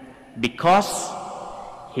natin, because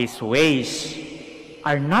His ways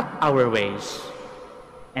are not our ways,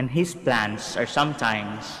 and His plans are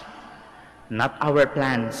sometimes not our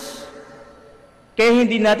plans. Kaya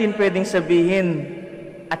hindi natin pwedeng sabihin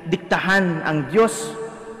at diktahan ang Diyos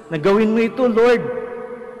na gawin mo ito, Lord.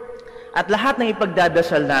 At lahat ng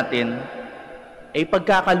ipagdadasal natin ay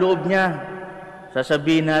pagkakaloob niya.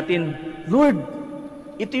 Sasabihin natin, Lord,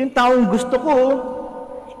 ito yung taong gusto ko.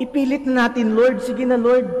 Ipilit na natin, Lord. Sige na,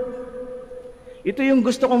 Lord. Ito yung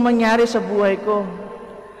gusto kong mangyari sa buhay ko.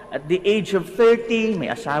 At the age of 30,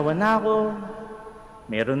 may asawa na ako.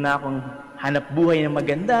 Meron na akong hanap buhay na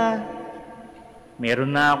maganda.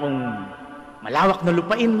 Meron na akong malawak na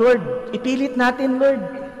lupain, Lord. Ipilit natin, Lord.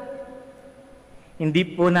 Hindi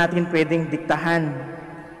po natin pwedeng diktahan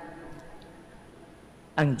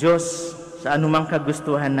ang Diyos sa anumang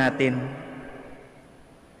kagustuhan natin.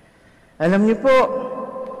 Alam niyo po,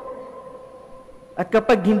 at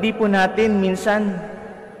kapag hindi po natin minsan,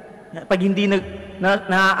 pag hindi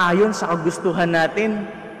naaayon sa kagustuhan natin,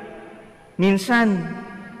 minsan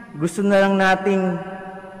gusto na lang nating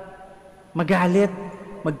magalit,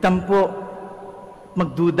 magtampo,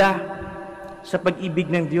 magduda sa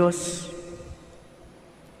pag-ibig ng Diyos.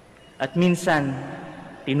 At minsan,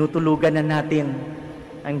 tinutulugan na natin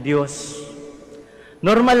ang Diyos.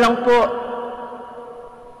 Normal lang po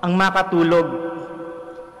ang makatulog.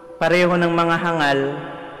 Pareho ng mga hangal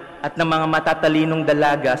at ng mga matatalinong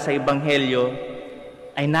dalaga sa Ebanghelyo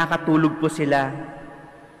ay nakatulog po sila.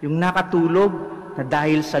 Yung nakatulog na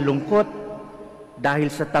dahil sa lungkot, dahil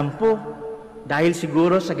sa tampo, dahil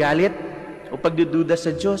siguro sa galit o pagdududa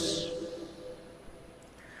sa Diyos.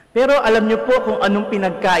 Pero alam niyo po kung anong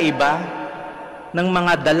pinagkaiba ng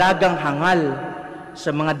mga dalagang hangal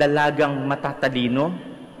sa mga dalagang matatalino?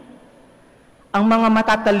 Ang mga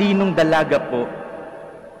matatalinong dalaga po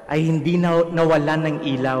ay hindi nawalan ng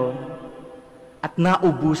ilaw at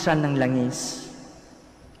naubusan ng langis.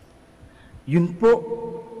 Yun po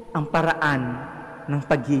ang paraan ng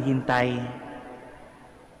paghihintay.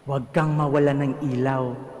 Huwag kang mawalan ng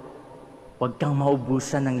ilaw. Huwag kang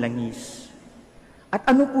maubusan ng langis. At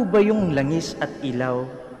ano po ba yung langis at ilaw?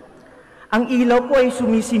 Ang ilaw po ay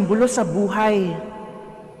sumisimbolo sa buhay.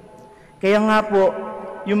 Kaya nga po,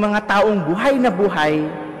 yung mga taong buhay na buhay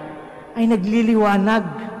ay nagliliwanag.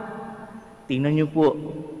 Tingnan niyo po,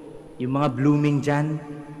 yung mga blooming dyan,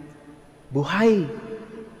 buhay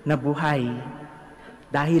na buhay.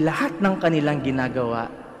 Dahil lahat ng kanilang ginagawa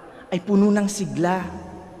ay puno ng sigla.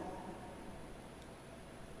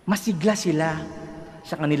 Masigla sila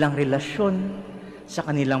sa kanilang relasyon, sa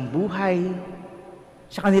kanilang buhay,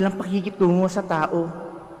 sa kanilang pakikitungo sa tao.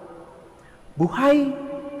 Buhay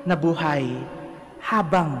na buhay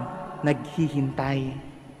habang naghihintay.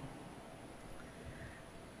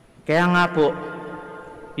 Kaya nga po,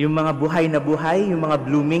 yung mga buhay na buhay, yung mga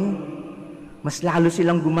blooming, mas lalo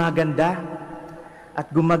silang gumaganda at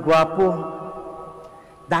gumagwapo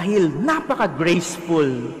dahil napaka-graceful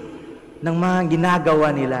ng mga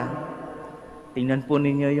ginagawa nila. Tingnan po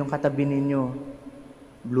ninyo yung katabi ninyo.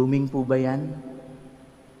 Blooming po ba yan?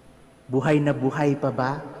 Buhay na buhay pa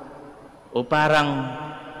ba? O parang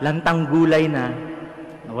lantang gulay na,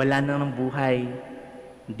 nawala na ng buhay,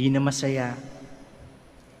 hindi na masaya.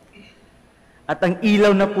 At ang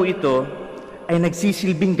ilaw na po ito ay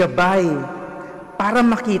nagsisilbing gabay para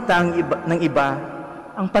makita ng iba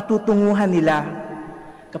ang patutunguhan nila.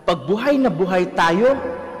 Kapag buhay na buhay tayo,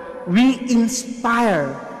 we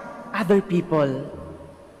inspire other people.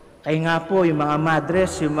 Kaya nga po, yung mga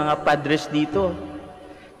madres, yung mga padres dito,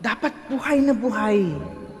 dapat buhay na buhay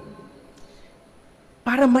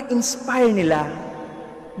para ma-inspire nila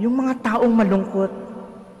yung mga taong malungkot,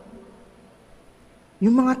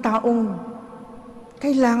 yung mga taong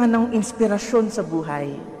kailangan ng inspirasyon sa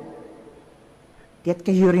buhay. Kaya't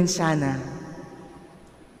kayo rin sana,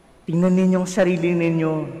 tingnan ninyong sarili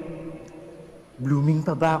ninyo, blooming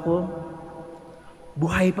pa ba ako?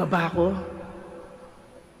 Buhay pa ba ako?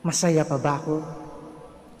 Masaya pa ba ako?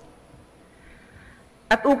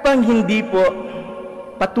 At upang hindi po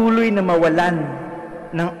patuloy na mawalan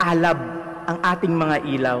ng alab ang ating mga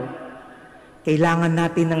ilaw, kailangan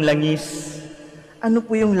natin ng langis. Ano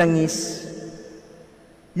po yung langis?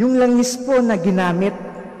 Yung langis po na ginamit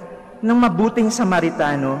ng mabuting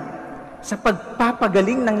Samaritano sa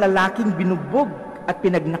pagpapagaling ng lalaking binugbog at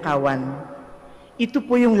pinagnakawan. Ito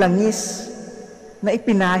po yung langis na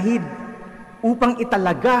ipinahid upang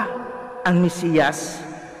italaga ang Mesiyas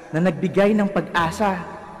na nagbigay ng pag-asa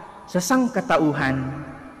sa sangkatauhan.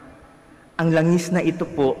 Ang langis na ito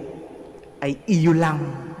po ay iyo lang.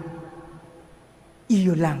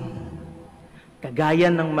 Iyo lang. Kagaya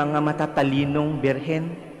ng mga matatalinong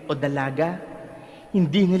birhen o dalaga,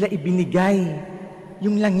 hindi nila ibinigay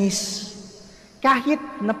yung langis. Kahit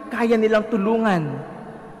na kaya nilang tulungan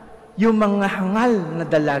yung mga hangal na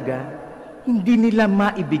dalaga, hindi nila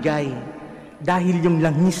maibigay. Dahil yung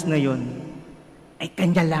langis na yon ay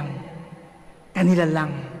kanya lang, kanila lang.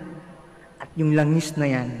 At yung langis na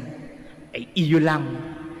yan ay iyo lang.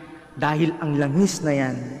 Dahil ang langis na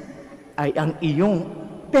yan ay ang iyong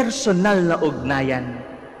personal na ugnayan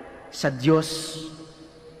sa Diyos.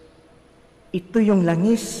 Ito yung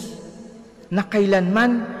langis na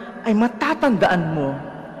kailanman ay matatandaan mo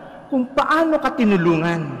kung paano ka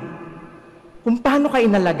tinulungan, kung paano ka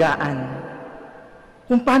inalagaan,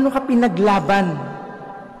 kung paano ka pinaglaban,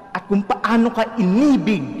 at kung paano ka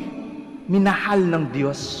inibig, minahal ng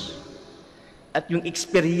Diyos. At yung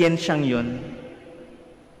eksperyensyang yun,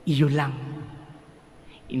 iyo lang.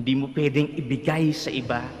 Hindi mo pwedeng ibigay sa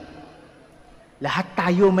iba. Lahat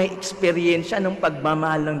tayo may eksperyensya ng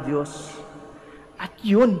pagmamahal ng Diyos. At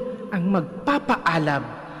yun ang magpapaalab,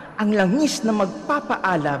 ang langis na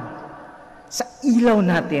magpapaalab sa ilaw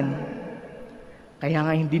natin. Kaya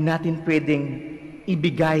nga hindi natin pwedeng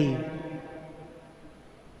ibigay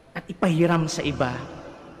at ipahiram sa iba.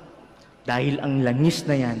 Dahil ang langis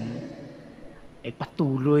na yan ay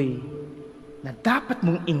patuloy na dapat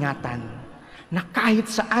mong ingatan na kahit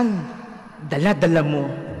saan dala-dala mo.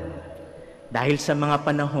 Dahil sa mga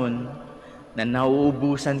panahon na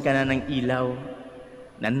nauubusan ka na ng ilaw,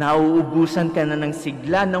 na nauubusan ka na ng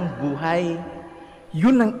sigla ng buhay,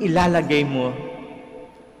 yun ang ilalagay mo,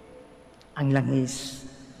 ang langis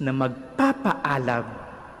na magpapaalab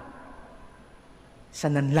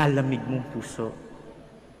sa nanlalamig mong puso.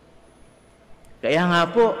 Kaya nga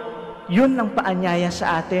po, yun ang paanyaya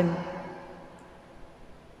sa atin,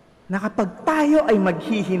 na kapag tayo ay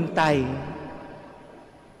maghihintay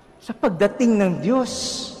sa pagdating ng Diyos,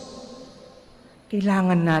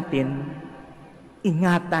 kailangan natin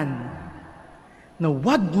ingatan na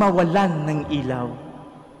huwag mawalan ng ilaw,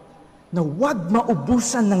 na huwag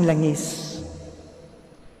maubusan ng langis.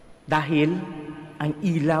 Dahil ang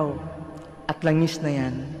ilaw at langis na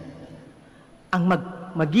yan ang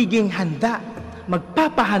magiging handa,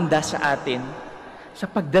 magpapahanda sa atin sa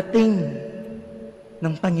pagdating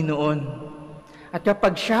ng Panginoon. At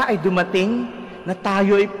kapag siya ay dumating, na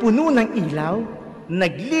tayo ay puno ng ilaw,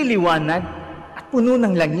 nagliliwanag at puno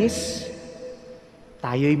ng langis,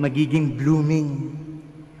 tayo ay magiging blooming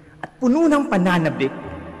at puno ng pananabik,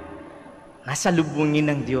 nasa lubungin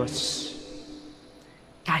ng Diyos.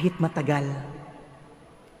 Kahit matagal,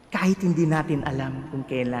 kahit hindi natin alam kung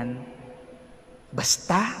kailan,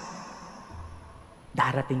 basta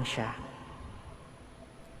darating siya.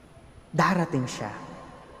 Darating siya.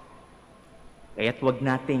 Kaya't huwag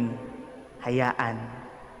nating hayaan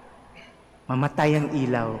mamatay ang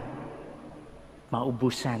ilaw,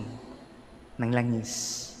 maubusan ng langis.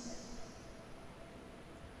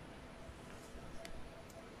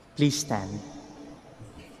 Please stand.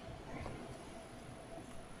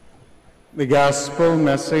 The gospel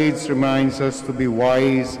message reminds us to be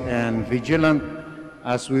wise and vigilant.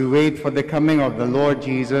 As we wait for the coming of the Lord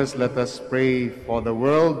Jesus, let us pray for the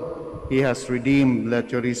world He has redeemed. Let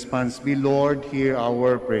your response be, Lord, hear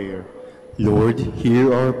our prayer. Lord, hear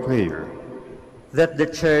our prayer. That the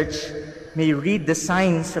Church may read the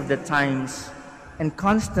signs of the times and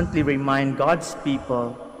constantly remind God's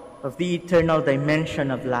people of the eternal dimension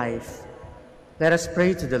of life. Let us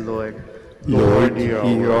pray to the Lord. Lord,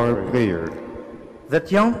 hear our prayer. That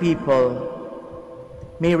young people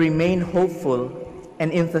may remain hopeful and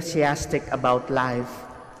enthusiastic about life.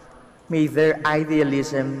 May their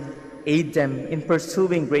idealism aid them in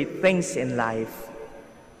pursuing great things in life.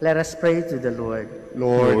 Let us pray to the Lord.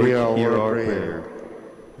 Lord, hear our prayer.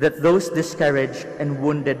 That those discouraged and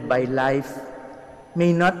wounded by life may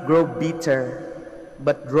not grow bitter,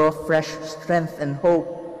 but draw fresh strength and hope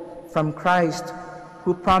from Christ,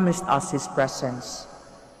 who promised us His presence.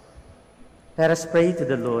 Let us pray to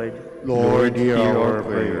the Lord. Lord, hear our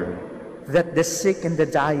prayer. That the sick and the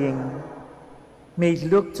dying may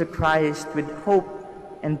look to Christ with hope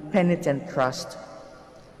and penitent trust.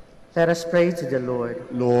 Let us pray to the Lord.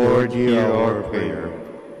 Lord, hear our prayer.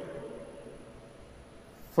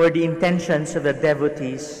 For the intentions of the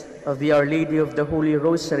devotees of the Our Lady of the Holy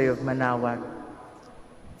Rosary of Manaoag,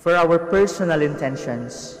 for our personal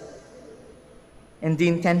intentions, and the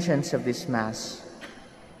intentions of this Mass,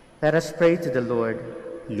 let us pray to the Lord.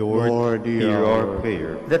 Lord, hear our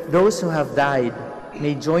prayer. That those who have died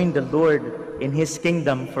may join the Lord in His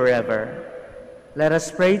kingdom forever. Let us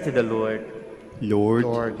pray to the Lord.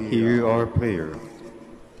 Lord, hear our prayer.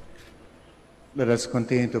 Let us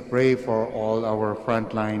continue to pray for all our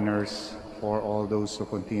frontliners, for all those who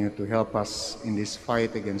continue to help us in this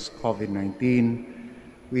fight against COVID-19.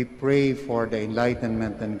 We pray for the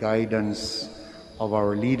enlightenment and guidance of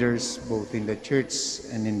our leaders, both in the church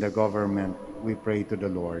and in the government. We pray to the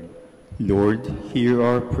Lord. Lord, hear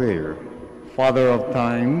our prayer. Father of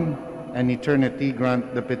time and eternity,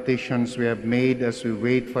 grant the petitions we have made as we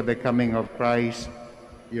wait for the coming of Christ,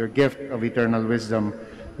 your gift of eternal wisdom.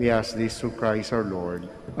 We ask this through Christ our Lord.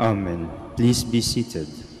 Amen. Please be seated.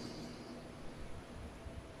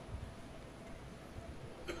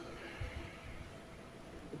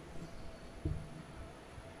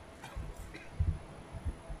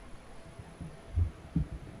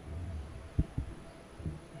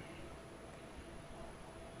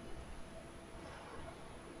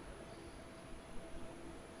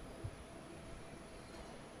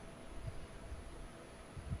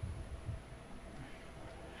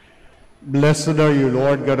 Blessed are you,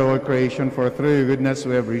 Lord God of all creation, for through your goodness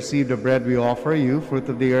we have received the bread we offer you, fruit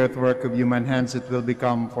of the earth, work of human hands, it will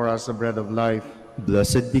become for us the bread of life.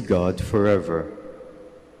 Blessed be God forever.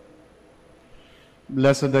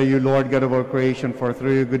 Blessed are you, Lord God of all creation, for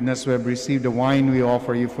through your goodness we have received the wine we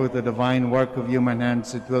offer you, fruit of the vine, work of human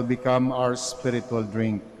hands, it will become our spiritual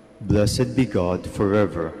drink. Blessed be God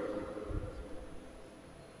forever.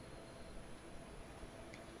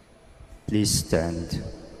 Please stand.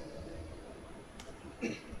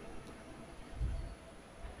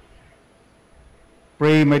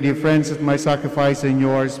 Pray, my dear friends, that my sacrifice and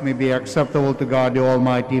yours may be acceptable to God, the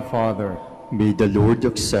Almighty Father. May the Lord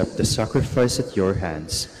accept the sacrifice at your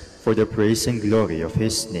hands for the praise and glory of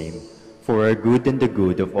his name, for our good and the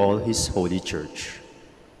good of all his holy church.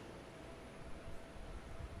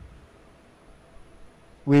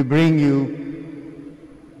 We bring you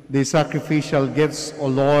the sacrificial gifts, O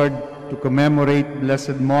Lord, to commemorate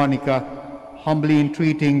Blessed Monica, humbly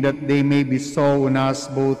entreating that they may bestow on us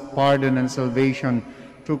both pardon and salvation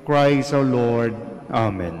through Christ our Lord.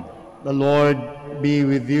 Amen. The Lord be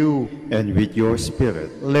with you. And with your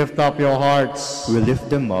spirit. Lift up your hearts. We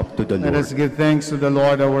lift them up to the Lord. Let us give thanks to the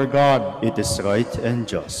Lord our God. It is right and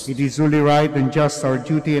just. It is truly right and just, our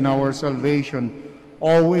duty and our salvation,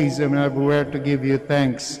 always and everywhere to give you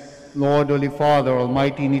thanks, Lord, Holy Father,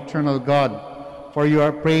 Almighty and eternal God, for you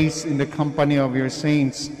are praised in the company of your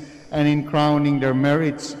saints, and in crowning their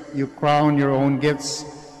merits, you crown your own gifts.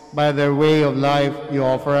 By their way of life, you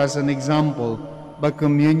offer us an example. By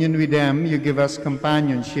communion with them, you give us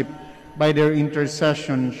companionship. By their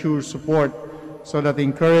intercession, sure support, so that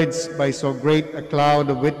encouraged by so great a cloud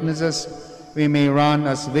of witnesses, we may run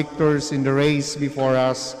as victors in the race before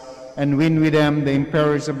us, and win with them the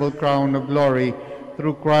imperishable crown of glory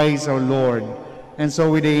through Christ our Lord. And so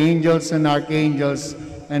with the angels and archangels,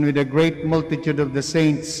 and with a great multitude of the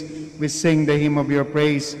saints, we sing the hymn of your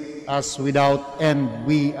praise, as without end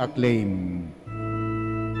we acclaim.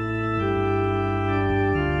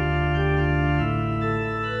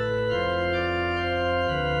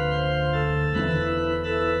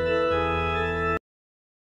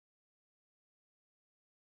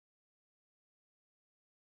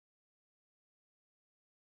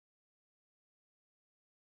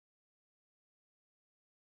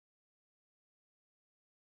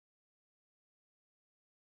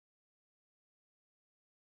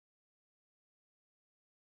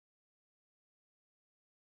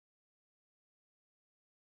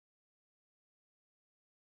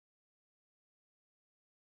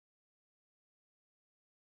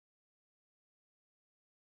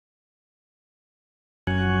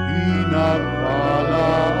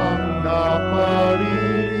 Pinagpala ang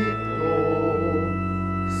naparirito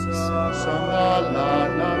sa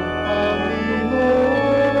ngalan ng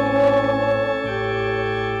Panginoon.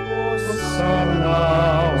 Hosanna,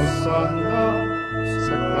 Hosanna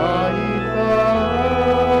sa kaitaasan.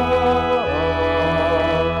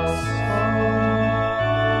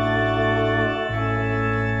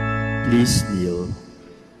 Please kneel.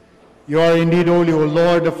 You are indeed holy, O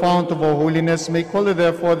Lord, the fount of all holiness. Make holy,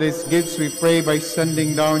 therefore, these gifts, we pray, by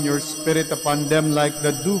sending down your Spirit upon them like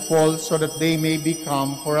the dewfall, so that they may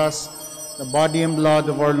become for us the body and blood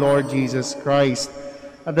of our Lord Jesus Christ.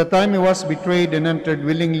 At the time he was betrayed and entered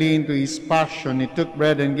willingly into his passion, he took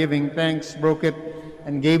bread and giving thanks, broke it,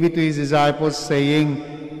 and gave it to his disciples, saying,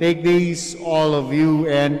 "Take these, all of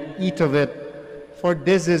you, and eat of it, for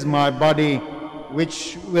this is my body,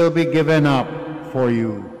 which will be given up for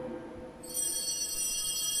you."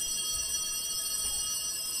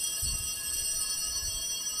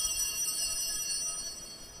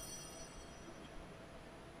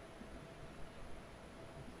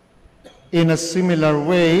 In a similar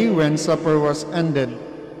way, when supper was ended,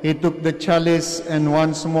 he took the chalice, and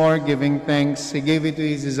once more giving thanks, he gave it to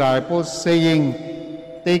his disciples, saying,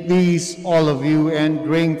 "Take these, all of you, and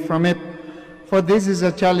drink from it. For this is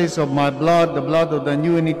a chalice of my blood, the blood of the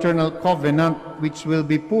new and eternal covenant, which will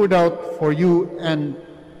be poured out for you and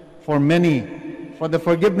for many, for the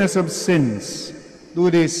forgiveness of sins. Do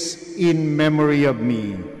this in memory of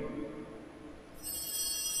me."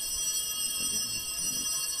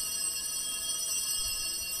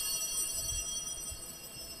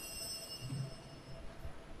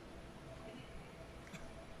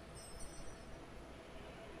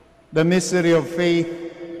 The mystery of faith.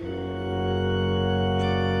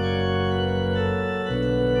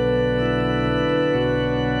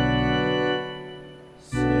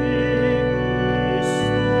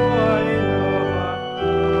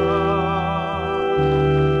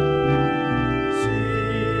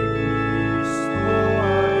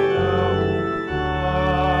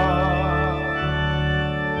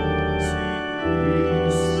 Si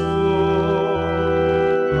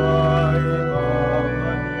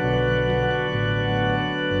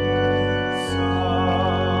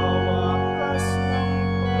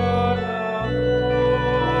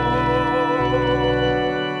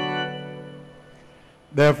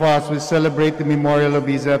Therefore, as we celebrate the memorial of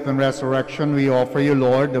his death and resurrection, we offer you,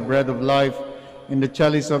 Lord, the bread of life in the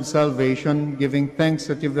chalice of salvation, giving thanks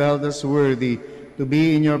that you've held us worthy to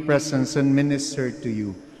be in your presence and minister to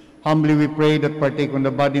you. Humbly we pray that partake of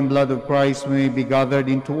the body and blood of Christ, we may be gathered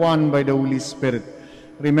into one by the Holy Spirit.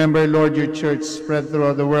 Remember, Lord, your church spread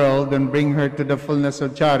throughout the world and bring her to the fullness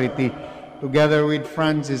of charity, together with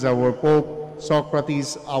Francis, our Pope,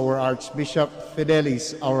 Socrates, our Archbishop,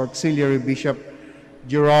 Fidelis, our Auxiliary Bishop,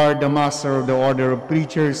 Gerard, the Master of the Order of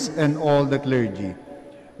Preachers, and all the clergy.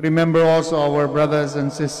 Remember also our brothers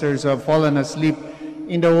and sisters who have fallen asleep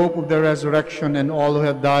in the hope of the resurrection, and all who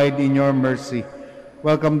have died in your mercy.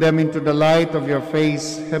 Welcome them into the light of your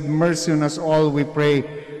face. Have mercy on us all, we pray,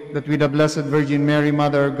 that with the Blessed Virgin Mary,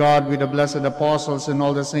 Mother of God, with the blessed apostles and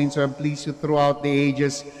all the saints who have pleased you throughout the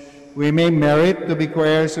ages, we may merit to be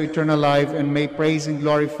co-heirs to eternal life and may praise and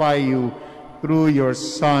glorify you through your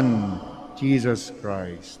Son, Jesus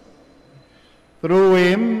Christ. Through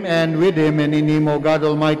him and with him and in him, O God,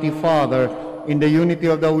 Almighty Father, in the unity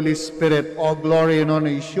of the Holy Spirit, all glory and honor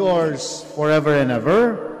is yours forever and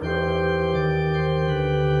ever.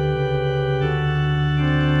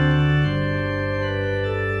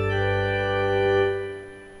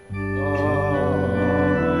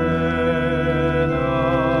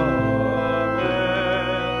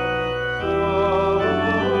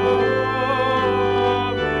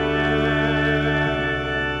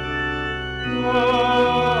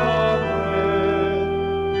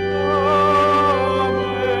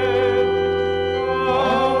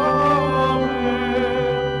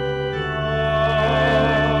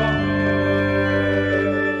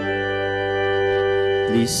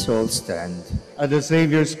 Please all stand. At the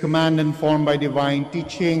Savior's command, informed by divine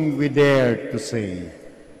teaching, we dare to say,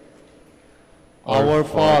 Our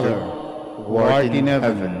Father, who art in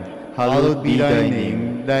heaven, hallowed be thy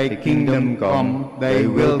name. Thy kingdom come, thy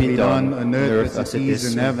will be done on earth as it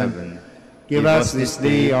is in heaven. Give us this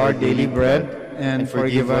day our daily bread, and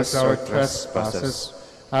forgive us our trespasses,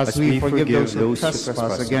 as we forgive those who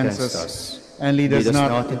trespass against us. And lead us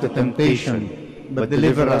not into temptation, but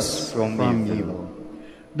deliver us from evil.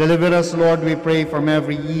 Deliver us, Lord, we pray, from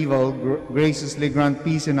every evil. Graciously grant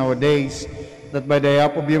peace in our days, that by the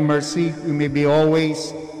help of your mercy we may be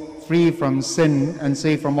always free from sin and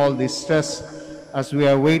safe from all distress, as we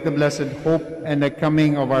await the blessed hope and the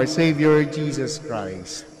coming of our Savior, Jesus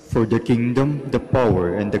Christ. For the kingdom, the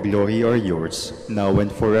power, and the glory are yours, now and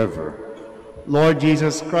forever. Lord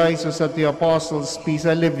Jesus Christ, who said to the apostles, Peace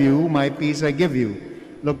I leave you, my peace I give you.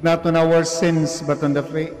 Look not on our sins, but on the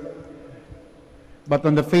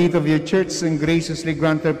faith of your church, and graciously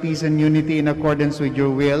grant her peace and unity in accordance with your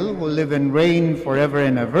will, who live and reign forever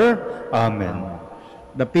and ever. Amen.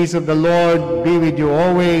 The peace of the Lord be with you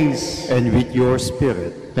always. And with your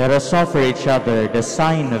spirit. Let us offer each other the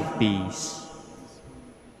sign of peace.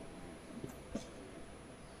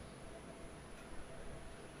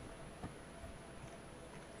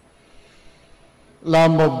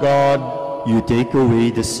 Lamb of God, you take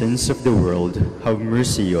away the sins of the world, have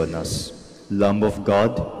mercy on us. Lamb of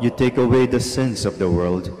God, you take away the sins of the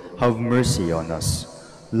world, have mercy on us.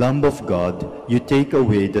 Lamb of God, you take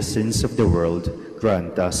away the sins of the world,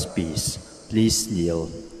 grant us peace. Please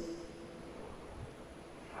kneel.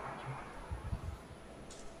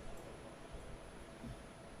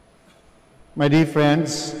 My dear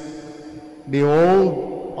friends,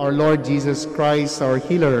 behold our Lord Jesus Christ, our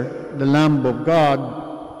healer, the Lamb of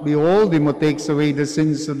God. Behold him who takes away the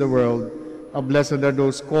sins of the world. How blessed are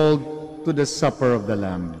those called to the supper of the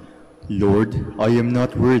Lamb. Lord, I am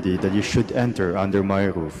not worthy that you should enter under my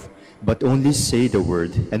roof, but only say the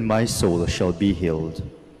word, and my soul shall be healed.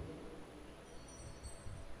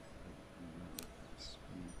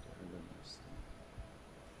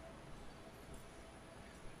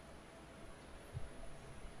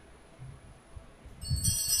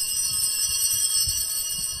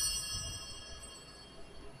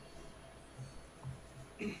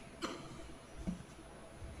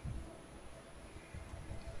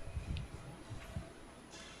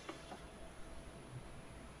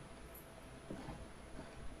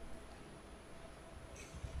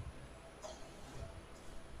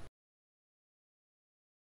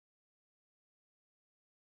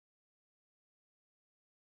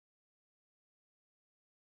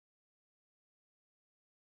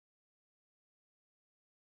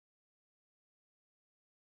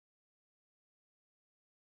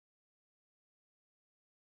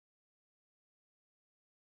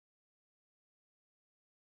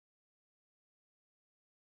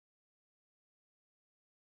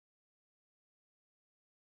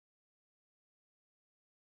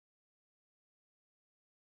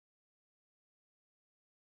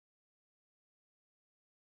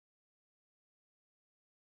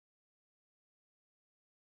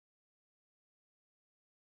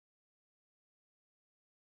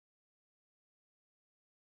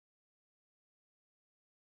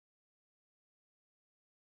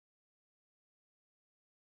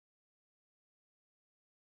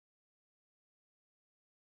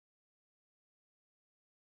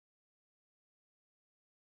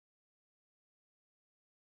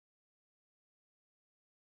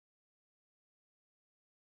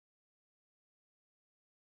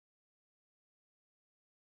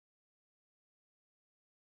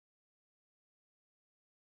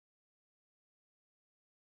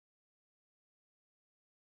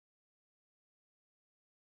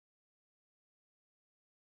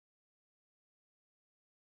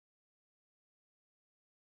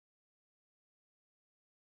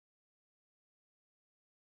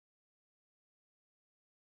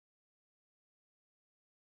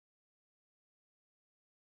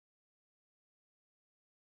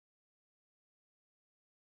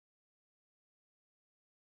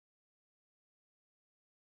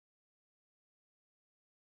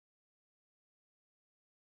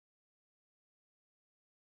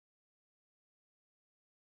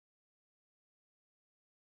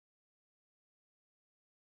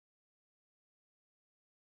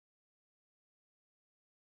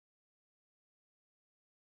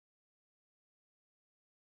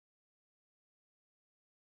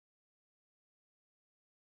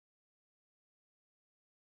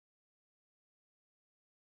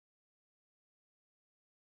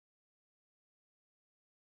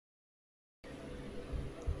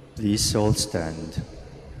 Please all stand.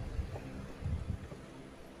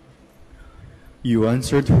 You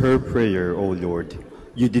answered her prayer, O Lord.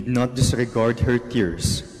 You did not disregard her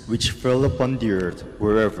tears, which fell upon the earth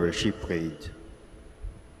wherever she prayed.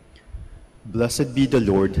 Blessed be the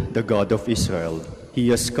Lord, the God of Israel. He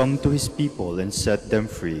has come to his people and set them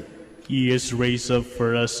free. He has raised up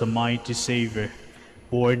for us a mighty Savior,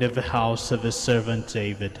 born of the house of his servant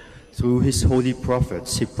David. Through his holy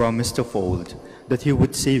prophets he promised of old that he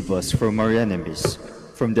would save us from our enemies,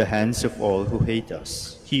 from the hands of all who hate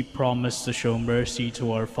us. He promised to show mercy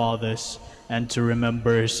to our fathers and to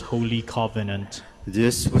remember his holy covenant.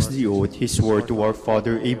 This was the oath he swore to our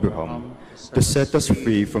father Abraham, to set us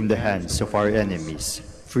free from the hands of our enemies,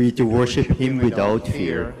 free to worship him without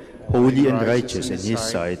fear, holy and righteous in his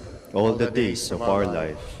sight, all the days of our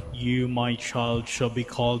life. You, my child, shall be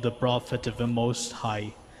called the prophet of the Most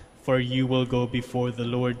High, for you will go before the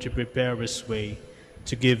Lord to prepare his way,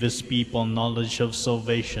 to give his people knowledge of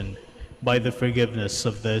salvation by the forgiveness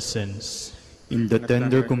of their sins. In the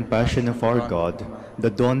tender compassion of our God,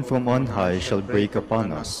 the dawn from on high shall break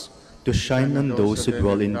upon us, to shine on those who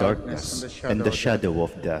dwell in darkness and the shadow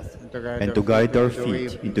of death, and to guide our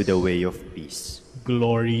feet into the way of peace.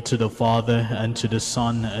 Glory to the Father, and to the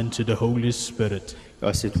Son, and to the Holy Spirit.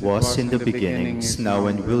 As it was in the beginning, is now,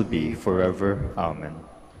 and will be, forever. Amen.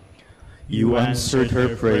 You answered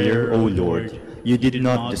her prayer, O Lord. You did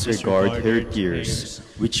not disregard her tears,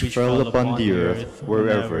 which fell upon the earth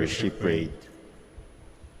wherever she prayed.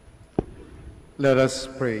 Let us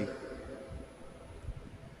pray.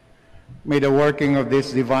 May the working of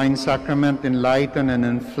this divine sacrament enlighten and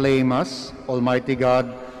inflame us, Almighty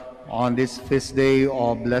God, on this feast day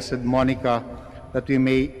of Blessed Monica, that we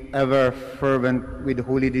may ever fervent with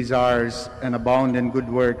holy desires and abound in good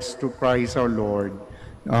works through Christ our Lord.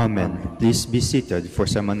 Amen. Please be seated for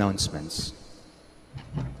some announcements.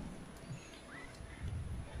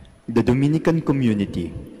 The Dominican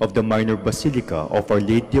community of the Minor Basilica of Our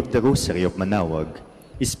Lady of the Rosary of Manaoag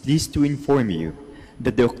is pleased to inform you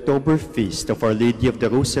that the October Feast of Our Lady of the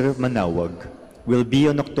Rosary of Manaoag will be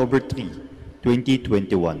on October 3,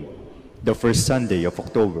 2021, the first Sunday of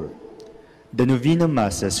October. The Novena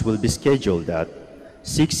Masses will be scheduled at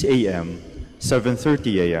 6 a.m.,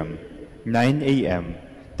 7:30 a.m., 9 a.m.,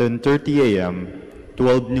 10:30 a.m.,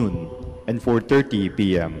 12 noon, and 4:30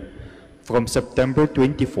 p.m. from September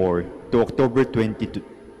 24 to October 2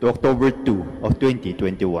 of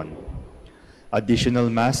 2021. Additional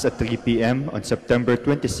Mass at 3 p.m. on September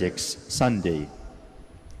 26, Sunday.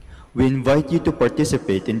 We invite you to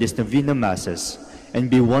participate in these Novena Masses and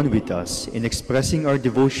be one with us in expressing our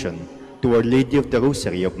devotion to Our Lady of the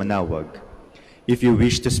Rosary of Manaoag. If you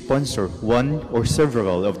wish to sponsor one or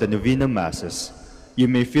several of the Novena Masses, you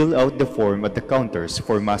may fill out the form at the counters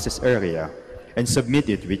for Masses area and submit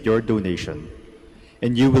it with your donation,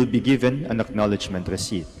 and you will be given an acknowledgement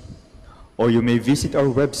receipt. Or you may visit our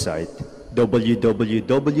website,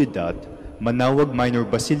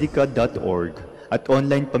 www.manaoagminorbasilica.org, at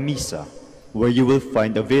Online Pamisa, where you will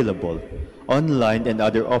find available online and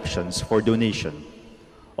other options for donation.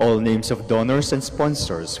 All names of donors and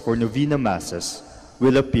sponsors for Novena Masses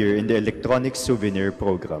will appear in the electronic souvenir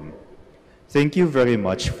program. Thank you very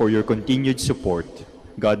much for your continued support.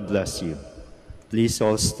 God bless you. Please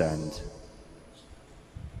all stand.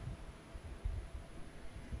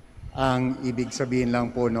 Ang ibig sabihin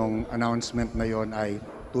lang po nung announcement na yon ay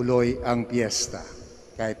tuloy ang piyesta.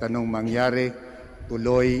 Kahit anong mangyari,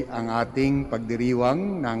 tuloy ang ating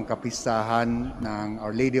pagdiriwang ng kapistahan ng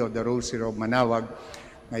Our Lady of the Rosary of Manaoag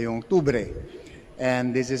ngayong Tubre.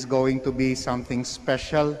 And this is going to be something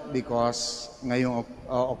special because ngayong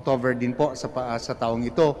October din po sa taong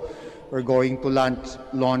ito, we're going to launch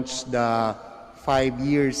the 5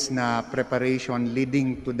 years na preparation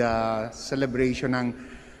leading to the celebration ng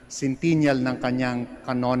centennial ng kanyang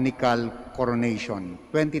canonical coronation.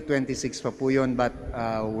 2026 pa po yun, but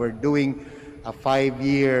we're doing a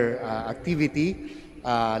 5-year activity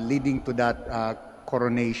leading to that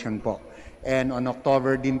coronation po. And on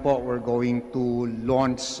October din po, we're going to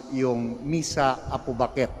launch yung Misa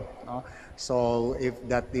Apubaket. No? So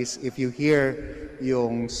if you hear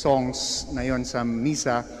yung songs na yon sa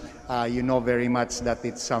Misa, you know very much that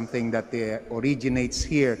it's something that originates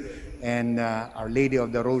here and Our Lady of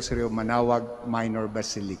the Rosary of Manaoag Minor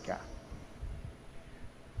Basilica.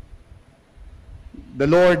 The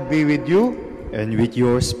Lord be with you. And with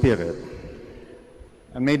your spirit.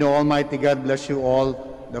 And may the Almighty God bless you all,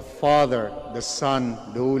 the Father, the Son,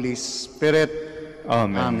 the Holy Spirit.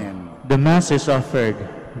 Amen. Amen. The Mass is offered.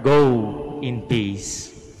 Go in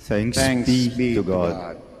peace. Thanks be to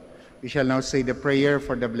God. We shall now say the prayer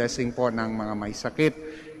for the blessing po ng mga may sakit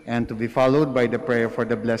and to be followed by the prayer for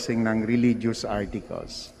the blessing ng religious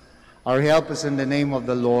articles. Our help is in the name of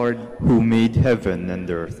the Lord, who made heaven and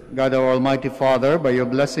earth. God, our Almighty Father, by your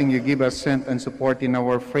blessing you give us strength and support in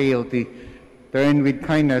our frailty. Turn with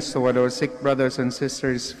kindness toward our sick brothers and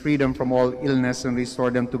sisters, freedom from all illness, and restore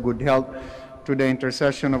them to good health through the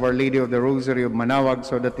intercession of Our Lady of the Rosary of Manaoag,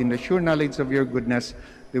 so that in the sure knowledge of your goodness,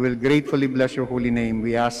 they will gratefully bless your holy name.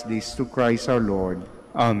 We ask this through Christ our Lord.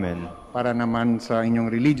 Amen. Para naman sa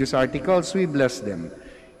inyong religious articles, we bless them.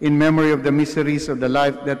 In memory of the mysteries of the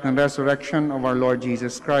life, death, and resurrection of our Lord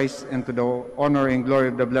Jesus Christ, and to the honor and glory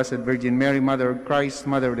of the Blessed Virgin Mary, Mother of Christ,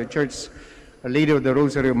 Mother of the Church, Our Lady of the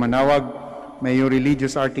Rosary of Manaoag, may your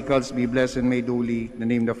religious articles be blessed and made holy. In the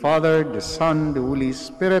name of the Father, the Son, the Holy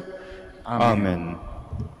Spirit. Amen. Amen.